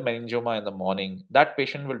operated a meningioma in the morning. That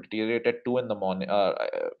patient will deteriorate at 2 in the morning,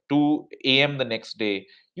 2 a.m. the next day.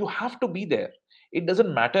 You have to be there. It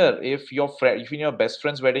doesn't matter if your friend, if in your best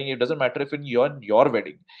friend's wedding, it doesn't matter if in your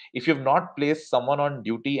wedding. If you've not placed someone on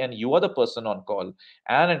duty and you are the person on call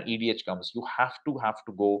and an EDH comes, you have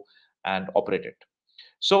to go and operate it.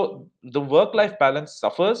 So the work-life balance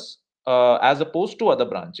suffers as opposed to other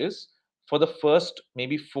branches for the first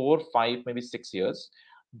maybe 4, 5, maybe 6 years.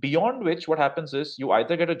 Beyond which, what happens is you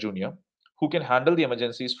either get a junior who can handle the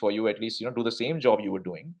emergencies for you, at least do the same job you were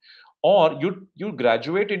doing, or you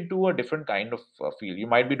graduate into a different kind of field. You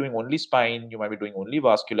might be doing only spine, you might be doing only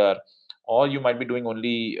vascular, or you might be doing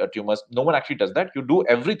only tumors. No one actually does that. You do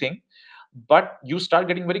everything, but you start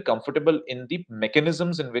getting very comfortable in the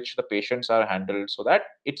mechanisms in which the patients are handled, so that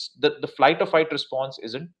it's the flight or fight response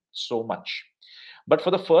isn't so much. But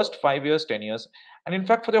for the first 5 years, 10 years, and in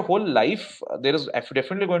fact for their whole life, there is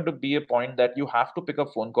definitely going to be a point that you have to pick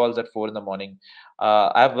up phone calls at 4 in the morning.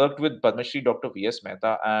 I've worked with Padma Shri Dr. V.S.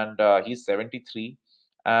 Mehta, and he's 73,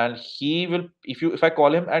 and he will, if I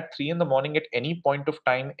call him at 3 in the morning at any point of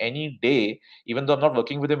time, any day, even though I'm not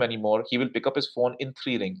working with him anymore, he will pick up his phone in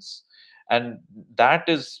 3 rings. And that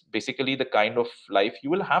is basically the kind of life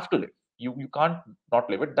you will have to live. You can't not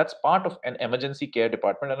live it. That's part of an emergency care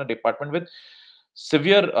department, and a department with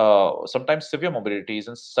severe, sometimes severe morbidities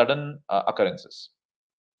and sudden occurrences.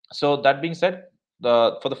 So that being said,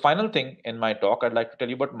 for the final thing in my talk, I'd like to tell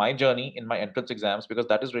you about my journey in my entrance exams, because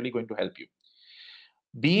that is really going to help you.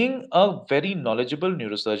 Being a very knowledgeable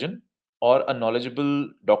neurosurgeon or a knowledgeable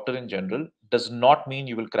doctor in general does not mean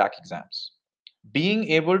you will crack exams. Being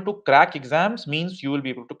able to crack exams means you will be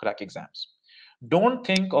able to crack exams. Don't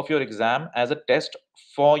think of your exam as a test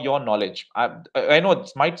for your knowledge. I know it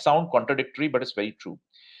might sound contradictory, but it's very true.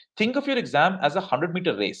 Think of your exam as a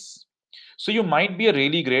 100-meter race. So you might be a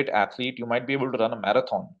really great athlete, you might be able to run a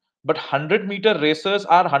marathon, but 100-meter racers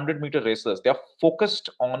are 100-meter racers. They are focused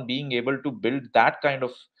on being able to build that kind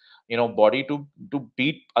of body to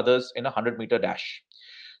beat others in a 100-meter dash.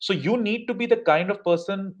 So you need to be the kind of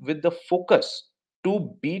person with the focus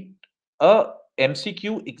to beat a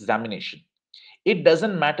MCQ examination. It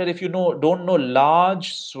doesn't matter if you don't know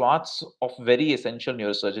large swaths of very essential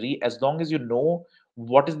neurosurgery, as long as you know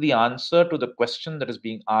what is the answer to the question that is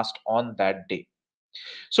being asked on that day.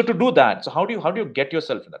 So to do that, so how do you get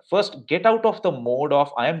yourself in that? First, get out of the mode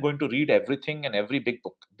of I am going to read everything and every big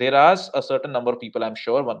book. There are a certain number of people, I'm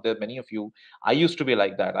sure there are many of you. I used to be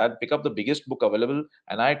like that. I'd pick up the biggest book available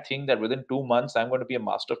and I think that within 2 months I'm going to be a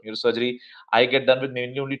master of neurosurgery. I get done with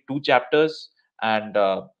mainly only 2 chapters, and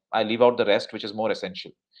I leave out the rest, which is more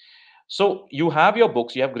essential. So you have your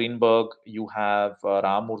books. You have Greenberg, you have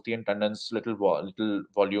Ramurthy and Tandon's little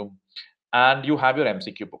volume, and you have your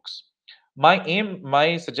MCQ books.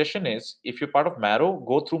 My suggestion is, if you're part of Marrow,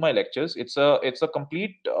 go through my lectures. It's a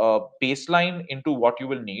complete baseline into what you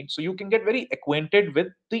will need, so you can get very acquainted with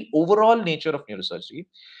the overall nature of neurosurgery.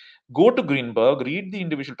 Go to Greenberg, read the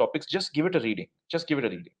individual topics. Just give it a reading. Just give it a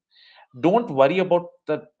reading. Don't worry about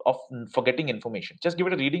the of forgetting information. Just give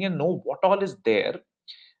it a reading and know what all is there.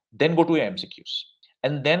 Then go to your MCQs,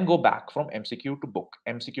 and then go back from MCQ to book,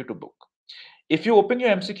 MCQ to book. If you open your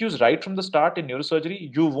MCQs right from the start in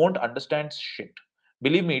neurosurgery, you won't understand shit.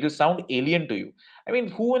 Believe me, it will sound alien to you. I mean,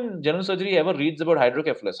 who in general surgery ever reads about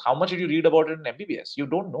hydrocephalus? How much did you read about it in MBBS? You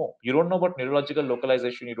don't know. You don't know about neurological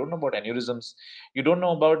localization. You don't know about aneurysms. You don't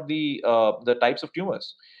know about the types of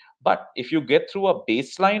tumors. But if you get through a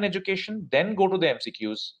baseline education, then go to the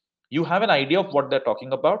MCQs. You have an idea of what they're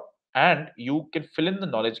talking about, and you can fill in the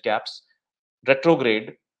knowledge gaps,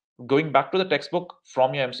 retrograde, going back to the textbook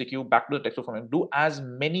from your MCQ, back to the textbook from do as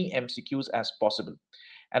many MCQs as possible.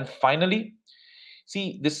 And finally,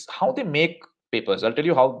 see this how they make papers. I'll tell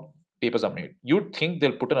you how papers are made. You'd think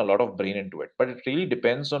they'll put in a lot of brain into it, but it really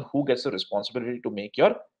depends on who gets the responsibility to make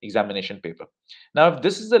your examination paper. Now, if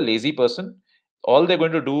this is a lazy person, all they're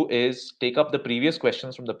going to do is take up the previous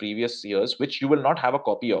questions from the previous years, which you will not have a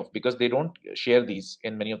copy of because they don't share these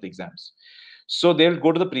in many of the exams. So they'll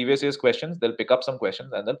go to the previous year's questions, they'll pick up some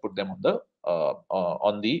questions, and they'll put them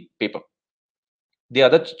on the paper. The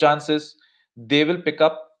other chance is they will pick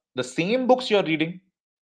up the same books you're reading,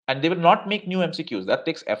 and they will not make new MCQs. That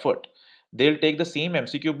takes effort. They'll take the same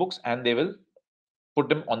MCQ books and they will put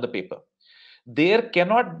them on the paper. There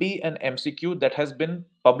cannot be an MCQ that has been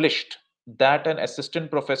published that an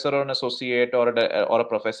assistant professor or an associate or a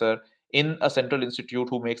professor in a central institute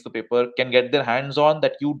who makes the paper can get their hands on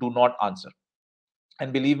that you do not answer.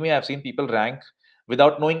 And believe me, I've seen people rank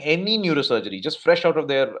without knowing any neurosurgery, just fresh out of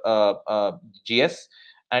their GS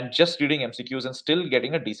and just reading MCQs and still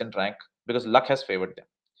getting a decent rank because luck has favored them.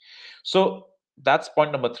 So That's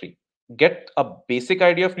point number three. Get a basic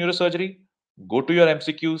idea of neurosurgery, go to your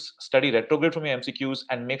MCQs, study retrograde from your MCQs,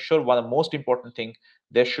 and make sure one of the most important thing,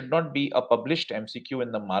 there should not be a published MCQ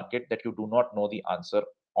in the market that you do not know the answer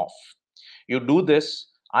of. You do this,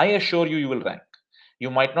 I assure you, you will rank. You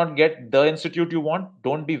might not get the institute you want.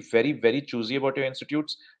 Don't be very, very choosy about your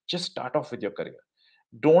institutes. Just start off with your career.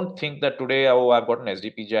 Don't think that today, oh, I've got an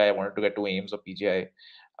SDPGI, I wanted to get to AIMS or PGI,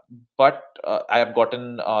 but I have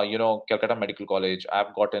gotten, Calcutta Medical College,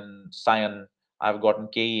 I've gotten Sion, I've gotten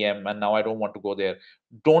KEM, and now I don't want to go there.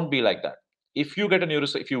 Don't be like that. If you get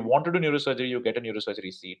a if you want to do neurosurgery, you get a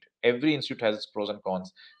neurosurgery seat. Every institute has its pros and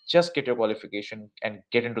cons. Just get your qualification and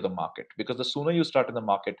get into the market, because the sooner you start in the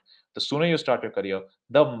market, the sooner you start your career,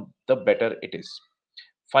 the better it is.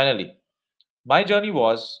 Finally, my journey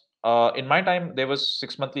was, in my time there was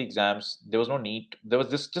 6 monthly exams. There was no NEET. There was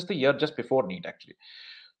this just the year just before NEET actually.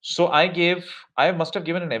 So I must have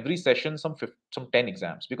given in every session some 10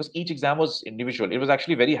 exams, because each exam was individual. It was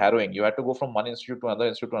actually very harrowing. You had to go from one institute to another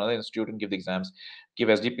institute to another institute and give the exams. Give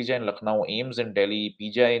SDPGI in Lucknow, AIMS in Delhi,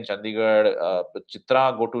 PGI in Chandigarh,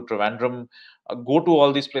 Chitra, go to Trivandrum, go to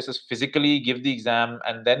all these places physically, give the exam,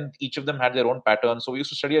 and then each of them had their own pattern. So we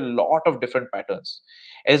used to study a lot of different patterns.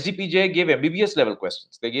 SDPJ gave MBBS level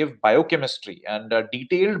questions. They gave biochemistry and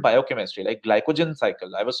detailed biochemistry, like glycogen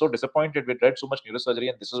cycle. I was so disappointed. We read so much neurosurgery,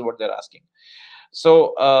 and this is what they're asking.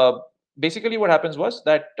 So basically, what happens was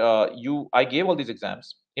that I gave all these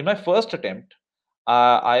exams. In my first attempt,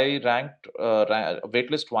 I ranked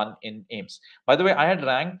waitlist one in AIMS. By the way, I had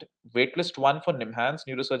ranked waitlist one for NIMHANS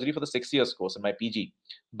neurosurgery for the 6 years course in my PG,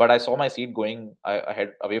 but I saw my seat going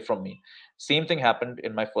ahead away from me. Same thing happened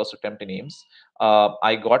in my first attempt in AIMS.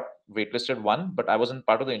 I got waitlisted one, but I wasn't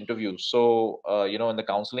part of the interview. So, in the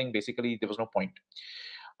counseling, basically, there was no point.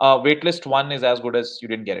 Waitlist one is as good as you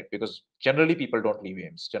didn't get it, because generally people don't leave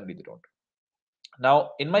AIMS. Generally, they don't.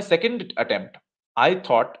 Now, in my second attempt, I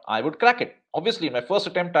thought I would crack it. Obviously, in my first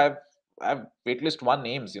attempt, I've waitlist one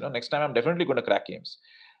AIMS. Next time I'm definitely going to crack AIMS.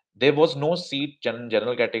 There was no seat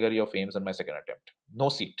general category of AIMS in my second attempt. No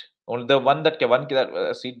seat. Only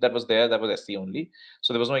the seat that was there, that was SC only.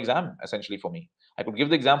 So there was no exam essentially for me. I could give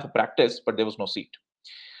the exam for practice, but there was no seat.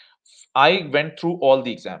 I went through all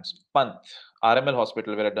the exams. Pant, RML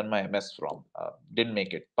Hospital, where I'd done my MS from, didn't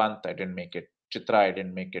make it. Pant, I didn't make it. Chitra, I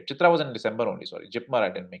didn't make it. Chitra was in December only, sorry. Jipmar, I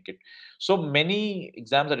didn't make it. So many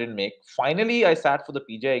exams I didn't make. Finally, I sat for the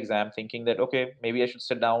PGI exam thinking that, okay, maybe I should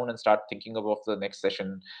sit down and start thinking about the next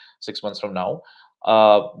session 6 months from now.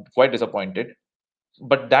 Quite disappointed.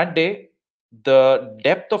 But that day, the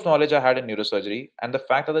depth of knowledge I had in neurosurgery and the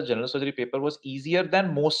fact that the general surgery paper was easier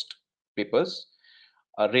than most papers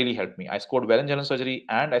really helped me. I scored well in general surgery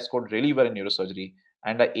and I scored really well in neurosurgery,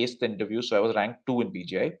 and I aced the interview. So I was ranked 2 in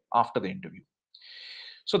PGI after the interview.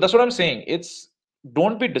 So that's what I'm saying.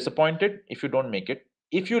 Don't be disappointed if you don't make it.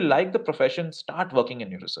 If you like the profession, start working in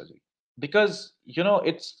neurosurgery, because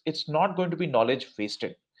it's not going to be knowledge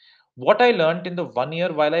wasted. What I learned in the 1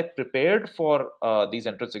 year while I prepared for these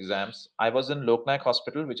entrance exams, I was in Loknayak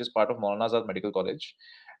Hospital, which is part of Maulana Azad Medical College.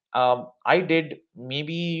 I did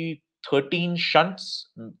maybe 13 shunts,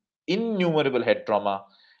 innumerable head trauma,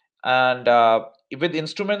 and with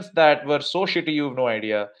instruments that were so shitty, you have no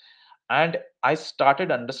idea. And I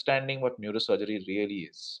started understanding what neurosurgery really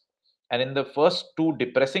is. And in the first 2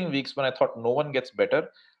 depressing weeks, when I thought no one gets better,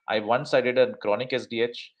 I did a chronic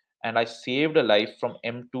SDH, and I saved a life from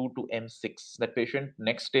M2 to M6. That patient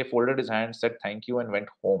next day folded his hands, said thank you, and went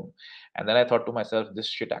home. And then I thought to myself, this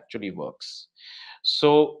shit actually works.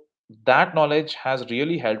 So that knowledge has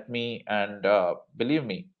really helped me. And believe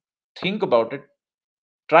me, think about it.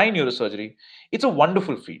 Try neurosurgery. It's a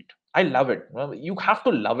wonderful field. I love it. Well, you have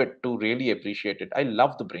to love it to really appreciate it. I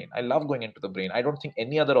love the brain. I love going into the brain. I don't think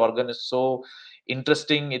any other organ is so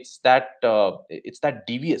interesting. It's that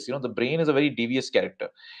devious. The brain is a very devious character.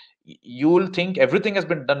 You will think everything has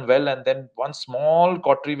been done well, and then one small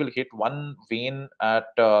cautery will hit one vein at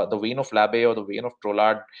the vein of Labe or the vein of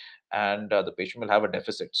Trollard, and the patient will have a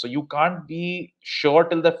deficit. So you can't be sure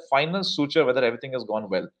till the final suture whether everything has gone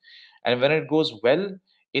well. And when it goes well,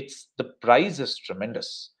 it's the price is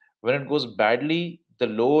tremendous. When it goes badly, the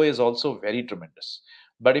low is also very tremendous.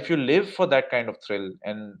 But if you live for that kind of thrill,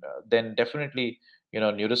 and then definitely,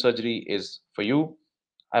 neurosurgery is for you.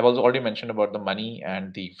 I've also already mentioned about the money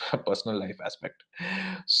and the personal life aspect.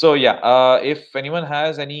 So yeah, if anyone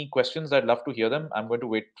has any questions, I'd love to hear them. I'm going to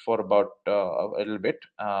wait for about a little bit.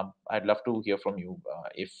 I'd love to hear from you,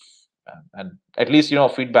 if and at least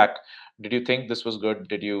feedback. Did you think this was good?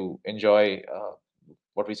 Did you enjoy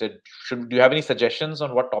what we said? Do you have any suggestions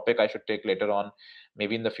on what topic I should take later on,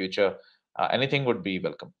 maybe in the future? Anything would be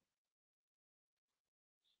welcome.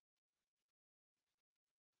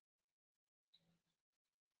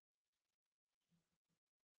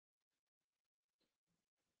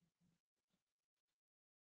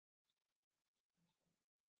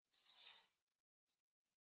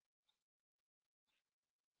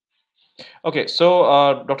 Okay,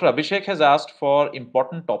 so Dr. Abhishek has asked for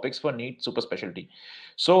important topics for NEET super specialty.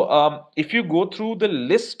 So if you go through the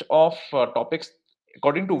list of topics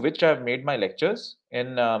according to which I have made my lectures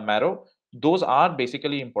in Marrow, those are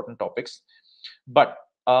basically important topics. But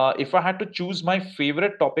if I had to choose my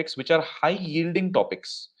favorite topics, which are high yielding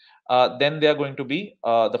topics, then they are going to be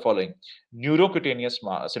the following: neurocutaneous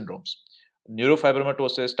syndromes,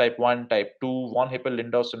 neurofibromatosis type 1, type 2, von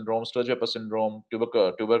Hippel-Lindau syndrome, Sturge-Weber syndrome,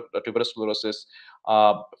 tuberous sclerosis,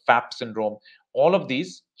 FAP syndrome. All of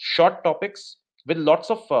these short topics with lots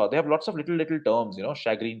of they have lots of little terms,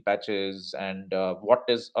 shagreen patches and what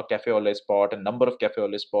is a cafe au lait spot and number of cafe au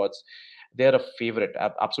lait spots. They are a favorite,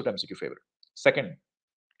 absolute MCQ favorite. Second,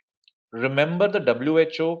 remember the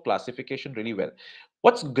WHO classification really well.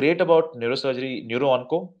 What's great about neurosurgery,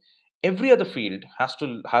 neuro-onco? Every other field has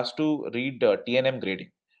to read TNM grading,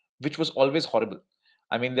 which was always horrible.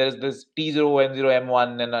 I mean, there's this T0, N0,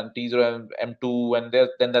 M1, and T0, M2, and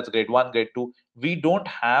then that's grade 1, grade 2. We don't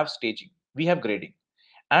have staging. We have grading.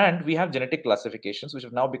 And we have genetic classifications, which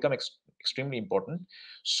have now become extremely important.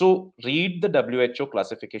 So read the WHO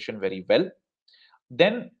classification very well.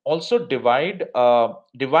 Then also divide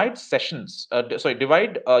sessions,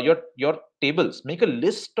 divide your tables. Make a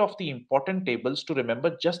list of the important tables to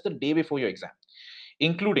remember just the day before your exam,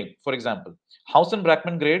 including, for example,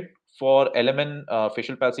 Hausen-Brackman grade for LMN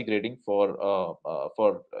facial palsy grading for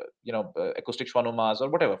acoustic schwannomas or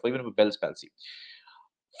whatever, for even Bell's palsy.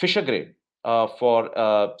 Fisher grade for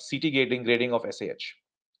CT grading of SAH.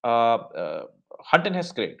 Hunt and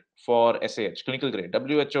Hess grade for SAH, clinical grade.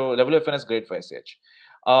 WFNS grade for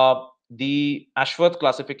SAH. The Ashworth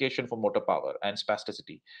classification for motor power and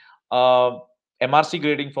spasticity. MRC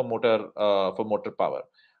grading for motor power.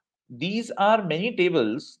 These are many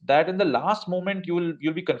tables that in the last moment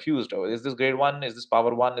you'll be confused. Oh, is this grade 1? Is this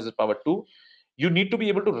power 1? Is it power 2? You need to be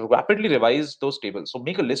able to rapidly revise those tables. So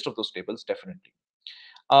make a list of those tables, definitely.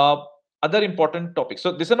 Uh, Other important topics.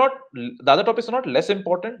 So these are not, the other topics are not less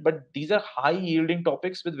important, but these are high yielding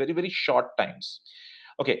topics with very, very short times.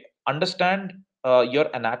 Okay, understand your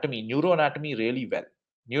anatomy, neuroanatomy really well.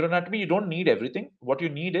 Neuroanatomy, you don't need everything. What you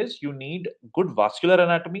need is you need good vascular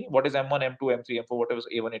anatomy. What is M1, M2, M3, M4, whatever is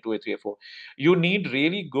A1, A2, A3, A4. You need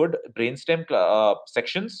really good brainstem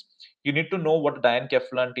sections. You need to know what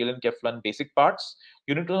diencephalon, telencephalon basic parts.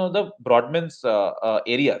 You need to know the Brodmann's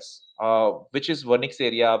areas, which is Wernicke's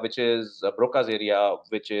area, which is Broca's area,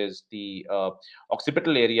 which is the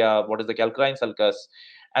occipital area, what is the calcarine sulcus,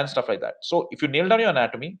 and stuff like that. So if you nail down your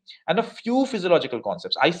anatomy and a few physiological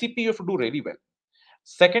concepts, ICP you have to do really well.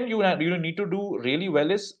 Second, you need to do really well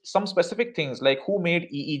is some specific things like who made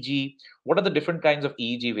EEG, what are the different kinds of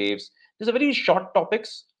EEG waves. These are very short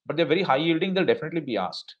topics, but they're very high yielding. They'll definitely be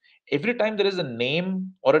asked. Every time there is a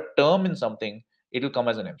name or a term in something, it will come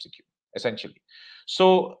as an MCQ, essentially.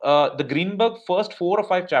 So the Greenberg first 4 or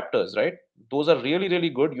 5 chapters, right? Those are really, really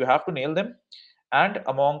good. You have to nail them. And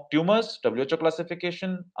among tumors, WHO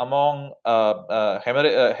classification, among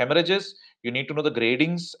hemorrhages, you need to know the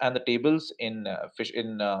gradings and the tables in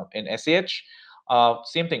in SAH.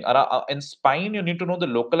 Same thing. In spine, you need to know the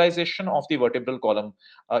localization of the vertebral column.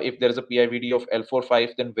 If there is a PIVD of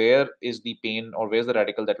L4-5, then where is the pain or where's the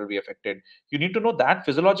radical that will be affected? You need to know that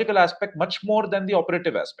physiological aspect much more than the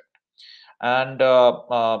operative aspect. And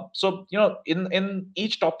so, in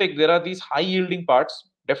each topic, there are these high yielding parts.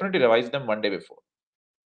 Definitely revise them one day before.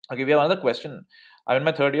 Okay, we have another question. I'm in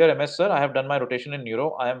my third year MS, sir. I have done my rotation in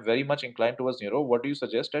neuro. I am very much inclined towards neuro. What do you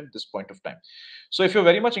suggest at this point of time? So, if you're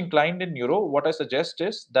very much inclined in neuro, what I suggest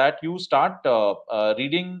is that you start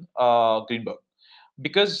reading Greenberg,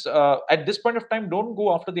 because at this point of time, don't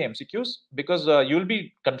go after the MCQs, because you'll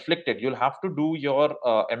be conflicted. You'll have to do your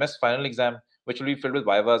MS final exam, which will be filled with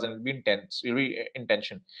vivas and it'll be intense. You'll be in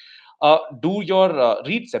tension. Do your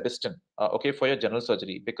read Sebastian, okay, for your general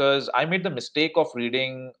surgery, because I made the mistake of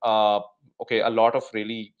reading a lot of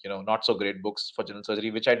really not so great books for general surgery,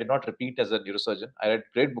 which I did not repeat as a neurosurgeon. I read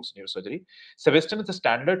great books in neurosurgery. Sebastian is a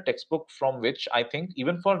standard textbook from which I think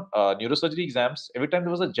even for neurosurgery exams, every time there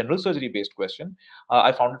was a general surgery based question,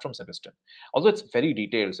 I found it from Sebastian. Although it's very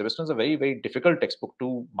detailed, Sebastian is a very, very difficult textbook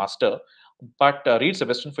to master, but read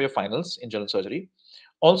Sebastian for your finals in general surgery.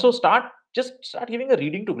 Also, just start giving a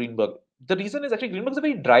reading to Greenberg. The reason is actually Greenberg is a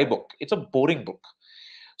very dry book. It's a boring book.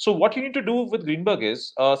 So what you need to do with Greenberg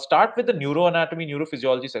is start with the neuroanatomy,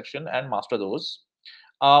 neurophysiology section and master those.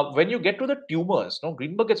 When you get to the tumors, no,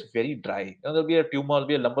 Greenberg gets very dry. There'll be a tumor, there'll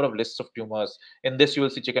be a number of lists of tumors. In this, you will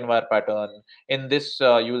see chicken wire pattern. In this,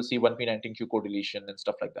 you will see 1p19q codeletion and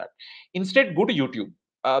stuff like that. Instead, go to YouTube.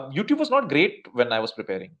 YouTube was not great when I was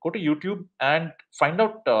preparing. Go to YouTube and find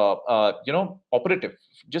out, operative.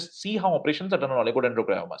 Just see how operations are done on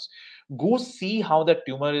oligodendrogliomas. Go see how that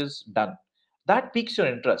tumor is done. That piques your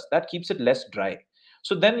interest. That keeps it less dry.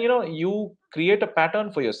 So then, you create a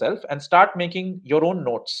pattern for yourself and start making your own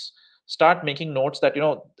notes. Start making notes that,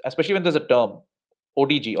 especially when there's a term,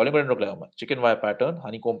 ODG, oligodendroglioma, chicken wire pattern,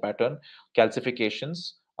 honeycomb pattern,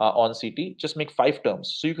 calcifications on CT. Just make 5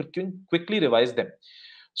 terms so you can quickly revise them.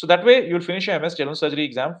 So that way you'll finish your MS general surgery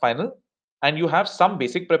exam final and you have some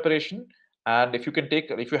basic preparation. And if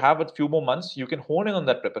you have a few more months, you can hone in on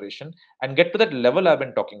that preparation and get to that level I've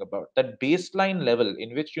been talking about, that baseline level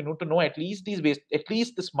in which you need to know at least at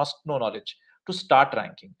least this must know knowledge to start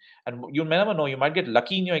ranking. And you may never know, you might get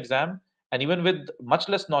lucky in your exam. And even with much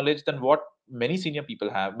less knowledge than what many senior people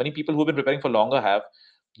have, many people who've been preparing for longer have,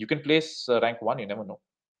 you can place rank 1, you never know.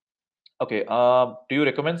 Okay, do you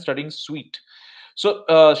recommend studying Sweet? So,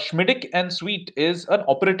 Schmidic and Sweet is an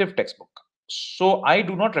operative textbook. So, I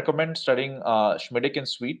do not recommend studying Schmidic and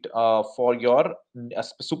Sweet for your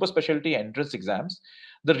super specialty entrance exams.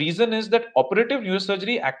 The reason is that operative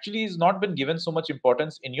neurosurgery actually has not been given so much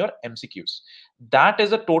importance in your MCQs. That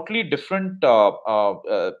is a totally different,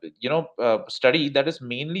 study that is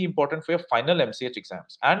mainly important for your final MCH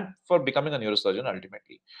exams and for becoming a neurosurgeon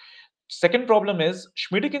ultimately. Second problem is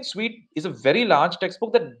Schmidic and Sweet is a very large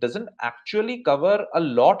textbook that doesn't actually cover a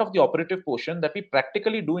lot of the operative portion that we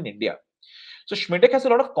practically do in India. So Schmidic has a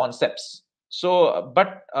lot of concepts. So,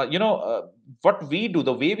 what we do,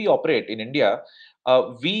 the way we operate in India,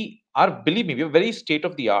 we are, believe me, we're very state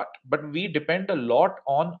of the art, but we depend a lot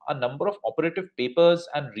on a number of operative papers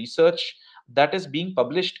and research that is being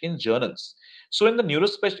published in journals. So in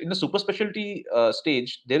the super specialty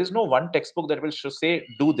stage, there is no one textbook that will say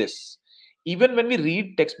do this. Even when we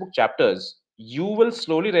read textbook chapters, you will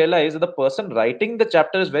slowly realize that the person writing the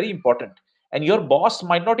chapter is very important, and your boss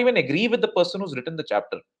might not even agree with the person who's written the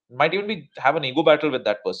chapter. Might even have an ego battle with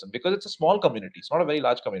that person because it's a small community. It's not a very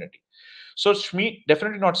large community. So Shmeet,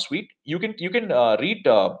 definitely not Sweet. You can read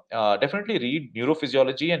definitely read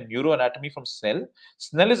neurophysiology and neuroanatomy from Snell.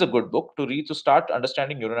 Snell is a good book to read to start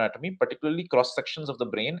understanding neuroanatomy, particularly cross sections of the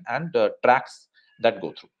brain and tracks that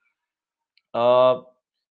go through.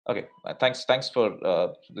 Okay, thanks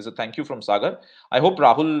for there's a thank you from Sagar. I hope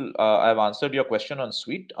Rahul, I've answered your question on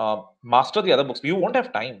Sweet. Master the other books. You won't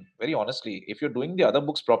have time, very honestly. If you're doing the other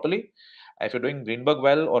books properly, if you're doing Greenberg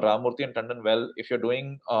well or Ramurthy and Tandon well, if you're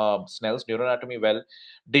doing Snell's Neuroanatomy well,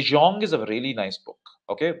 De Jong is a really nice book.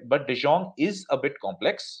 Okay, but De Jong is a bit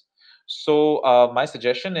complex. So my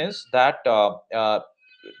suggestion is that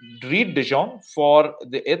read De Jong for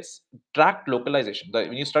its tract localization.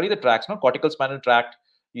 When you study the tracts, cortical spinal tract,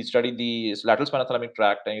 you study the lateral spinothalamic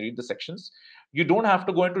tract, and you read the sections. You don't have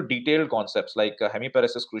to go into detailed concepts like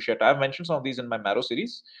hemiparesis cruciate. I've mentioned some of these in my Marrow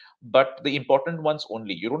series, but the important ones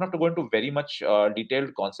only. You don't have to go into very much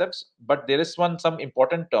detailed concepts, but there is some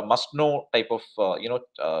important must-know type of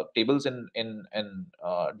tables in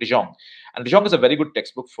De Jong, and De Jong is a very good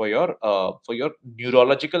textbook for your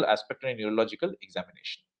neurological aspect and neurological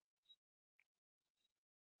examination.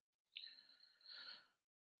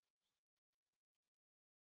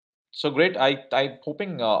 So great. I'm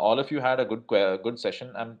hoping all of you had a good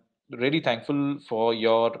session. I'm really thankful for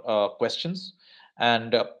your questions,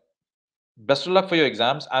 and best of luck for your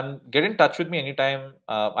exams. And get in touch with me anytime.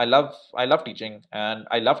 I love teaching, and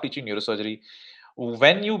I love teaching neurosurgery.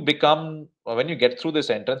 When you get through this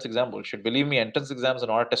entrance exam bullshit, believe me, entrance exams are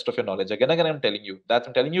not a test of your knowledge. Again, I'm telling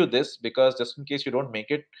you this because just in case you don't make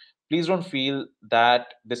it, please don't feel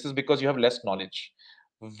that this is because you have less knowledge.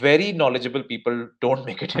 Very knowledgeable people don't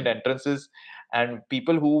make it in entrances, and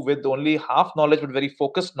people who with only half knowledge but very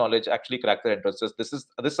focused knowledge actually crack their entrances.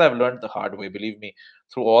 This I've learned the hard way, believe me,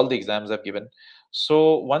 through all the exams I've given.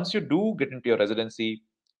 So once you do get into your residency,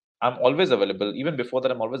 I'm always available. Even before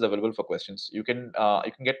that, I'm always available for questions. You can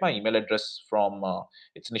get my email address from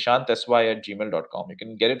it's nishantsy@gmail.com. You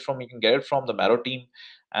can get it from the Marrow team,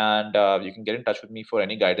 and you can get in touch with me for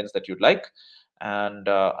any guidance that you'd like. And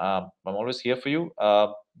I'm always here for you.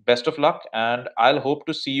 Best of luck, and I'll hope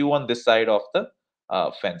to see you on this side of the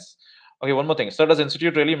fence. Okay, one more thing. Sir, does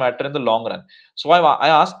institute really matter in the long run? So I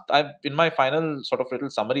asked. In my final sort of little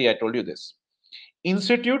summary, I told you this.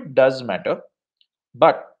 Institute does matter,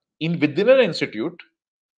 but within an institute,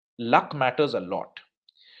 luck matters a lot.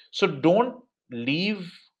 So don't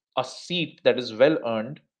leave a seat that is well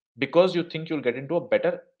earned because you think you'll get into a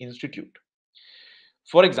better institute.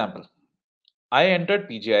 For example, I entered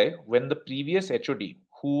PGI when the previous HOD,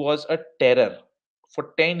 who was a terror,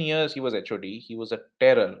 for 10 years he was HOD, he was a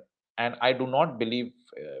terror. and I do not believe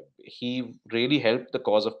he really helped the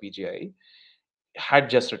cause of PGI, had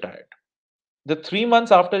just retired. The 3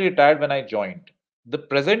 months after he retired, when I joined, the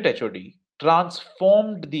present HOD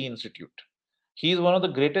transformed the institute. He is one of the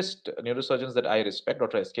greatest neurosurgeons that I respect,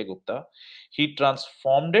 Dr. S.K. Gupta. He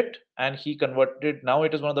transformed it and he converted it. Now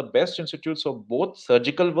it is one of the best institutes of both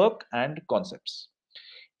surgical work and concepts.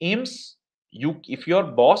 AIMS, if your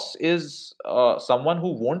boss is someone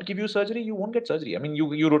who won't give you surgery, you won't get surgery. I mean,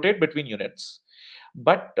 you rotate between units,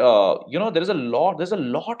 but there's a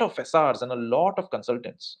lot of SRs and a lot of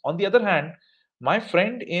consultants. On the other hand, my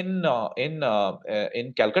friend in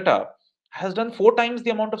Calcutta has done 4 times the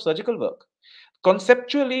amount of surgical work.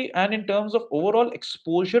 Conceptually and in terms of overall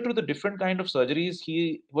exposure to the different kind of surgeries,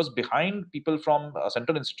 he was behind people from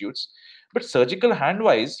central institutes. But surgical hand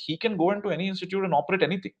wise, he can go into any institute and operate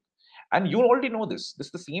anything. And you already know this.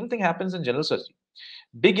 The same thing happens in general surgery.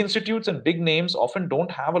 Big institutes and big names often don't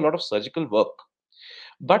have a lot of surgical work.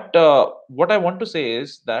 But what I want to say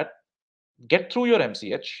is that get through your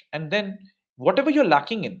MCH, and then whatever you're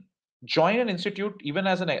lacking in, join an institute even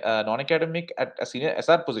as a non-academic at a senior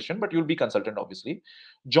SR position, but you'll be consultant obviously.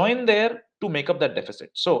 Join there to make up that deficit.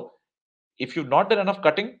 So if you've not done enough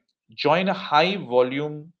cutting, join a high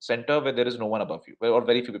volume center where there is no one above you or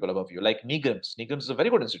very few people above you, like NIGRIMS. NIGRIMS is a very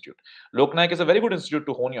good institute. Loknaik is a very good institute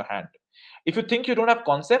to hone your hand. If you think you don't have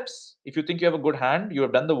concepts, if you think you have a good hand, you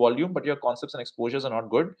have done the volume, but your concepts and exposures are not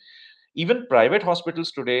good, even private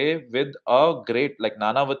hospitals today with a great, like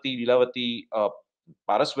Nanavati, Lilavati,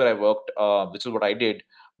 Paras where I worked, which is what I did,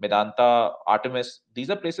 Medanta, Artemis, these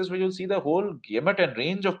are places where you'll see the whole gamut and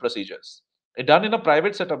range of procedures done in a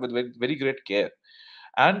private setup with very, very great care.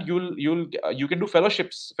 And you can do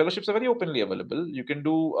fellowships. Fellowships are very openly available. You can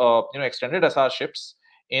do extended SR ships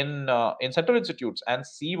in central institutes and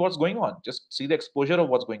see what's going on. Just see the exposure of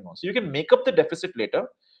what's going on. So you can make up the deficit later.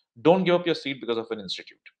 Don't give up your seat because of an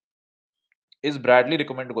institute. Is Bradley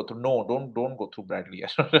recommended to go through? No, don't go through Bradley.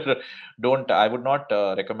 Don't. I would not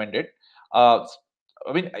recommend it. Uh,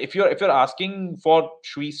 I mean, if you're asking for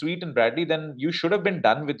Sweet and Bradley, then you should have been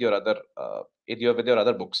done with your other with your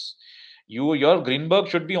other books. Your Greenberg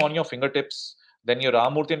should be on your fingertips. Then your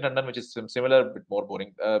Ramurthy and Tandon, which is similar, bit more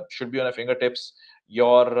boring, should be on your fingertips.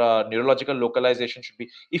 Your neurological localization should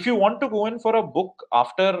be. If you want to go in for a book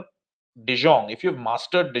after De Jong, if you've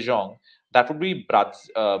mastered De Jong, that would be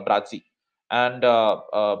Bradzi. And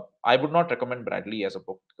I would not recommend Bradley as a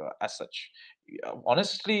book as such.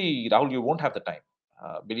 Honestly, Rahul, you won't have the time.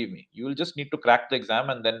 Believe me, you will just need to crack the exam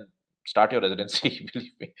and then start your residency.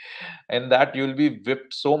 Believe me, in that you will be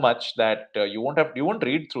whipped so much that you won't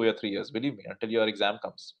read through your 3 years. Believe me, until your exam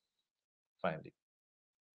comes finally.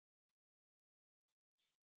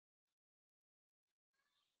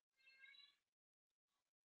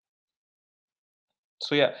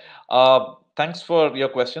 So yeah, thanks for your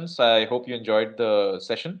questions. I hope you enjoyed the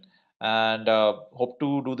session and hope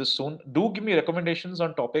to do this soon. Do give me recommendations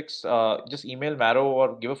on topics. Just email Marrow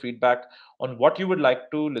or give a feedback on what you would like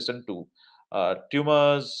to listen to.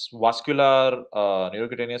 Tumors, vascular,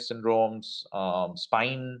 neurocutaneous syndromes,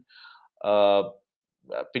 spine, uh,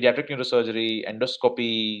 pediatric neurosurgery,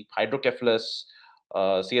 endoscopy, hydrocephalus,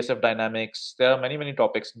 CSF dynamics. There are many, many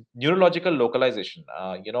topics. Neurological localization,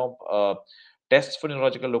 tests for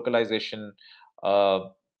neurological localization, uh,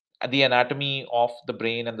 the anatomy of the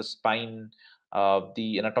brain and the spine,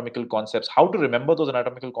 the anatomical concepts, how to remember those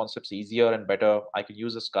anatomical concepts easier and better. I can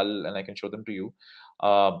use a skull and I can show them to you.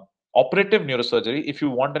 Operative neurosurgery, if you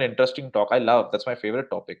want an interesting talk, I love, that's my favorite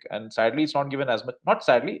topic, and sadly it's not given as much, not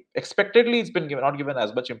sadly, expectedly it's been given, not given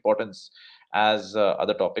as much importance as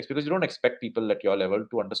other topics, because you don't expect people at your level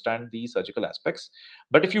to understand the surgical aspects.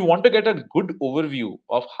 But if you want to get a good overview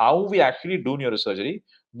of how we actually do neurosurgery,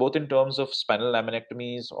 both in terms of spinal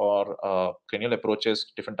laminectomies or cranial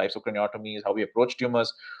approaches, different types of craniotomies, how we approach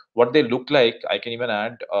tumors, what they look like, I can even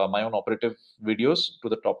add my own operative videos to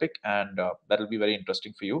the topic, and that will be very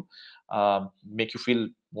interesting for you, make you feel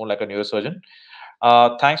more like a neurosurgeon.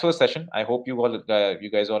 Thanks for the session. I hope you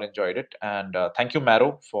guys all enjoyed it, and thank you,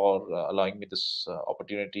 Marrow, for allowing me this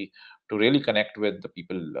opportunity to really connect with the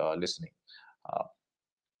people listening. Uh,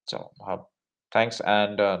 so, thanks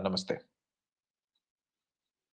and namaste.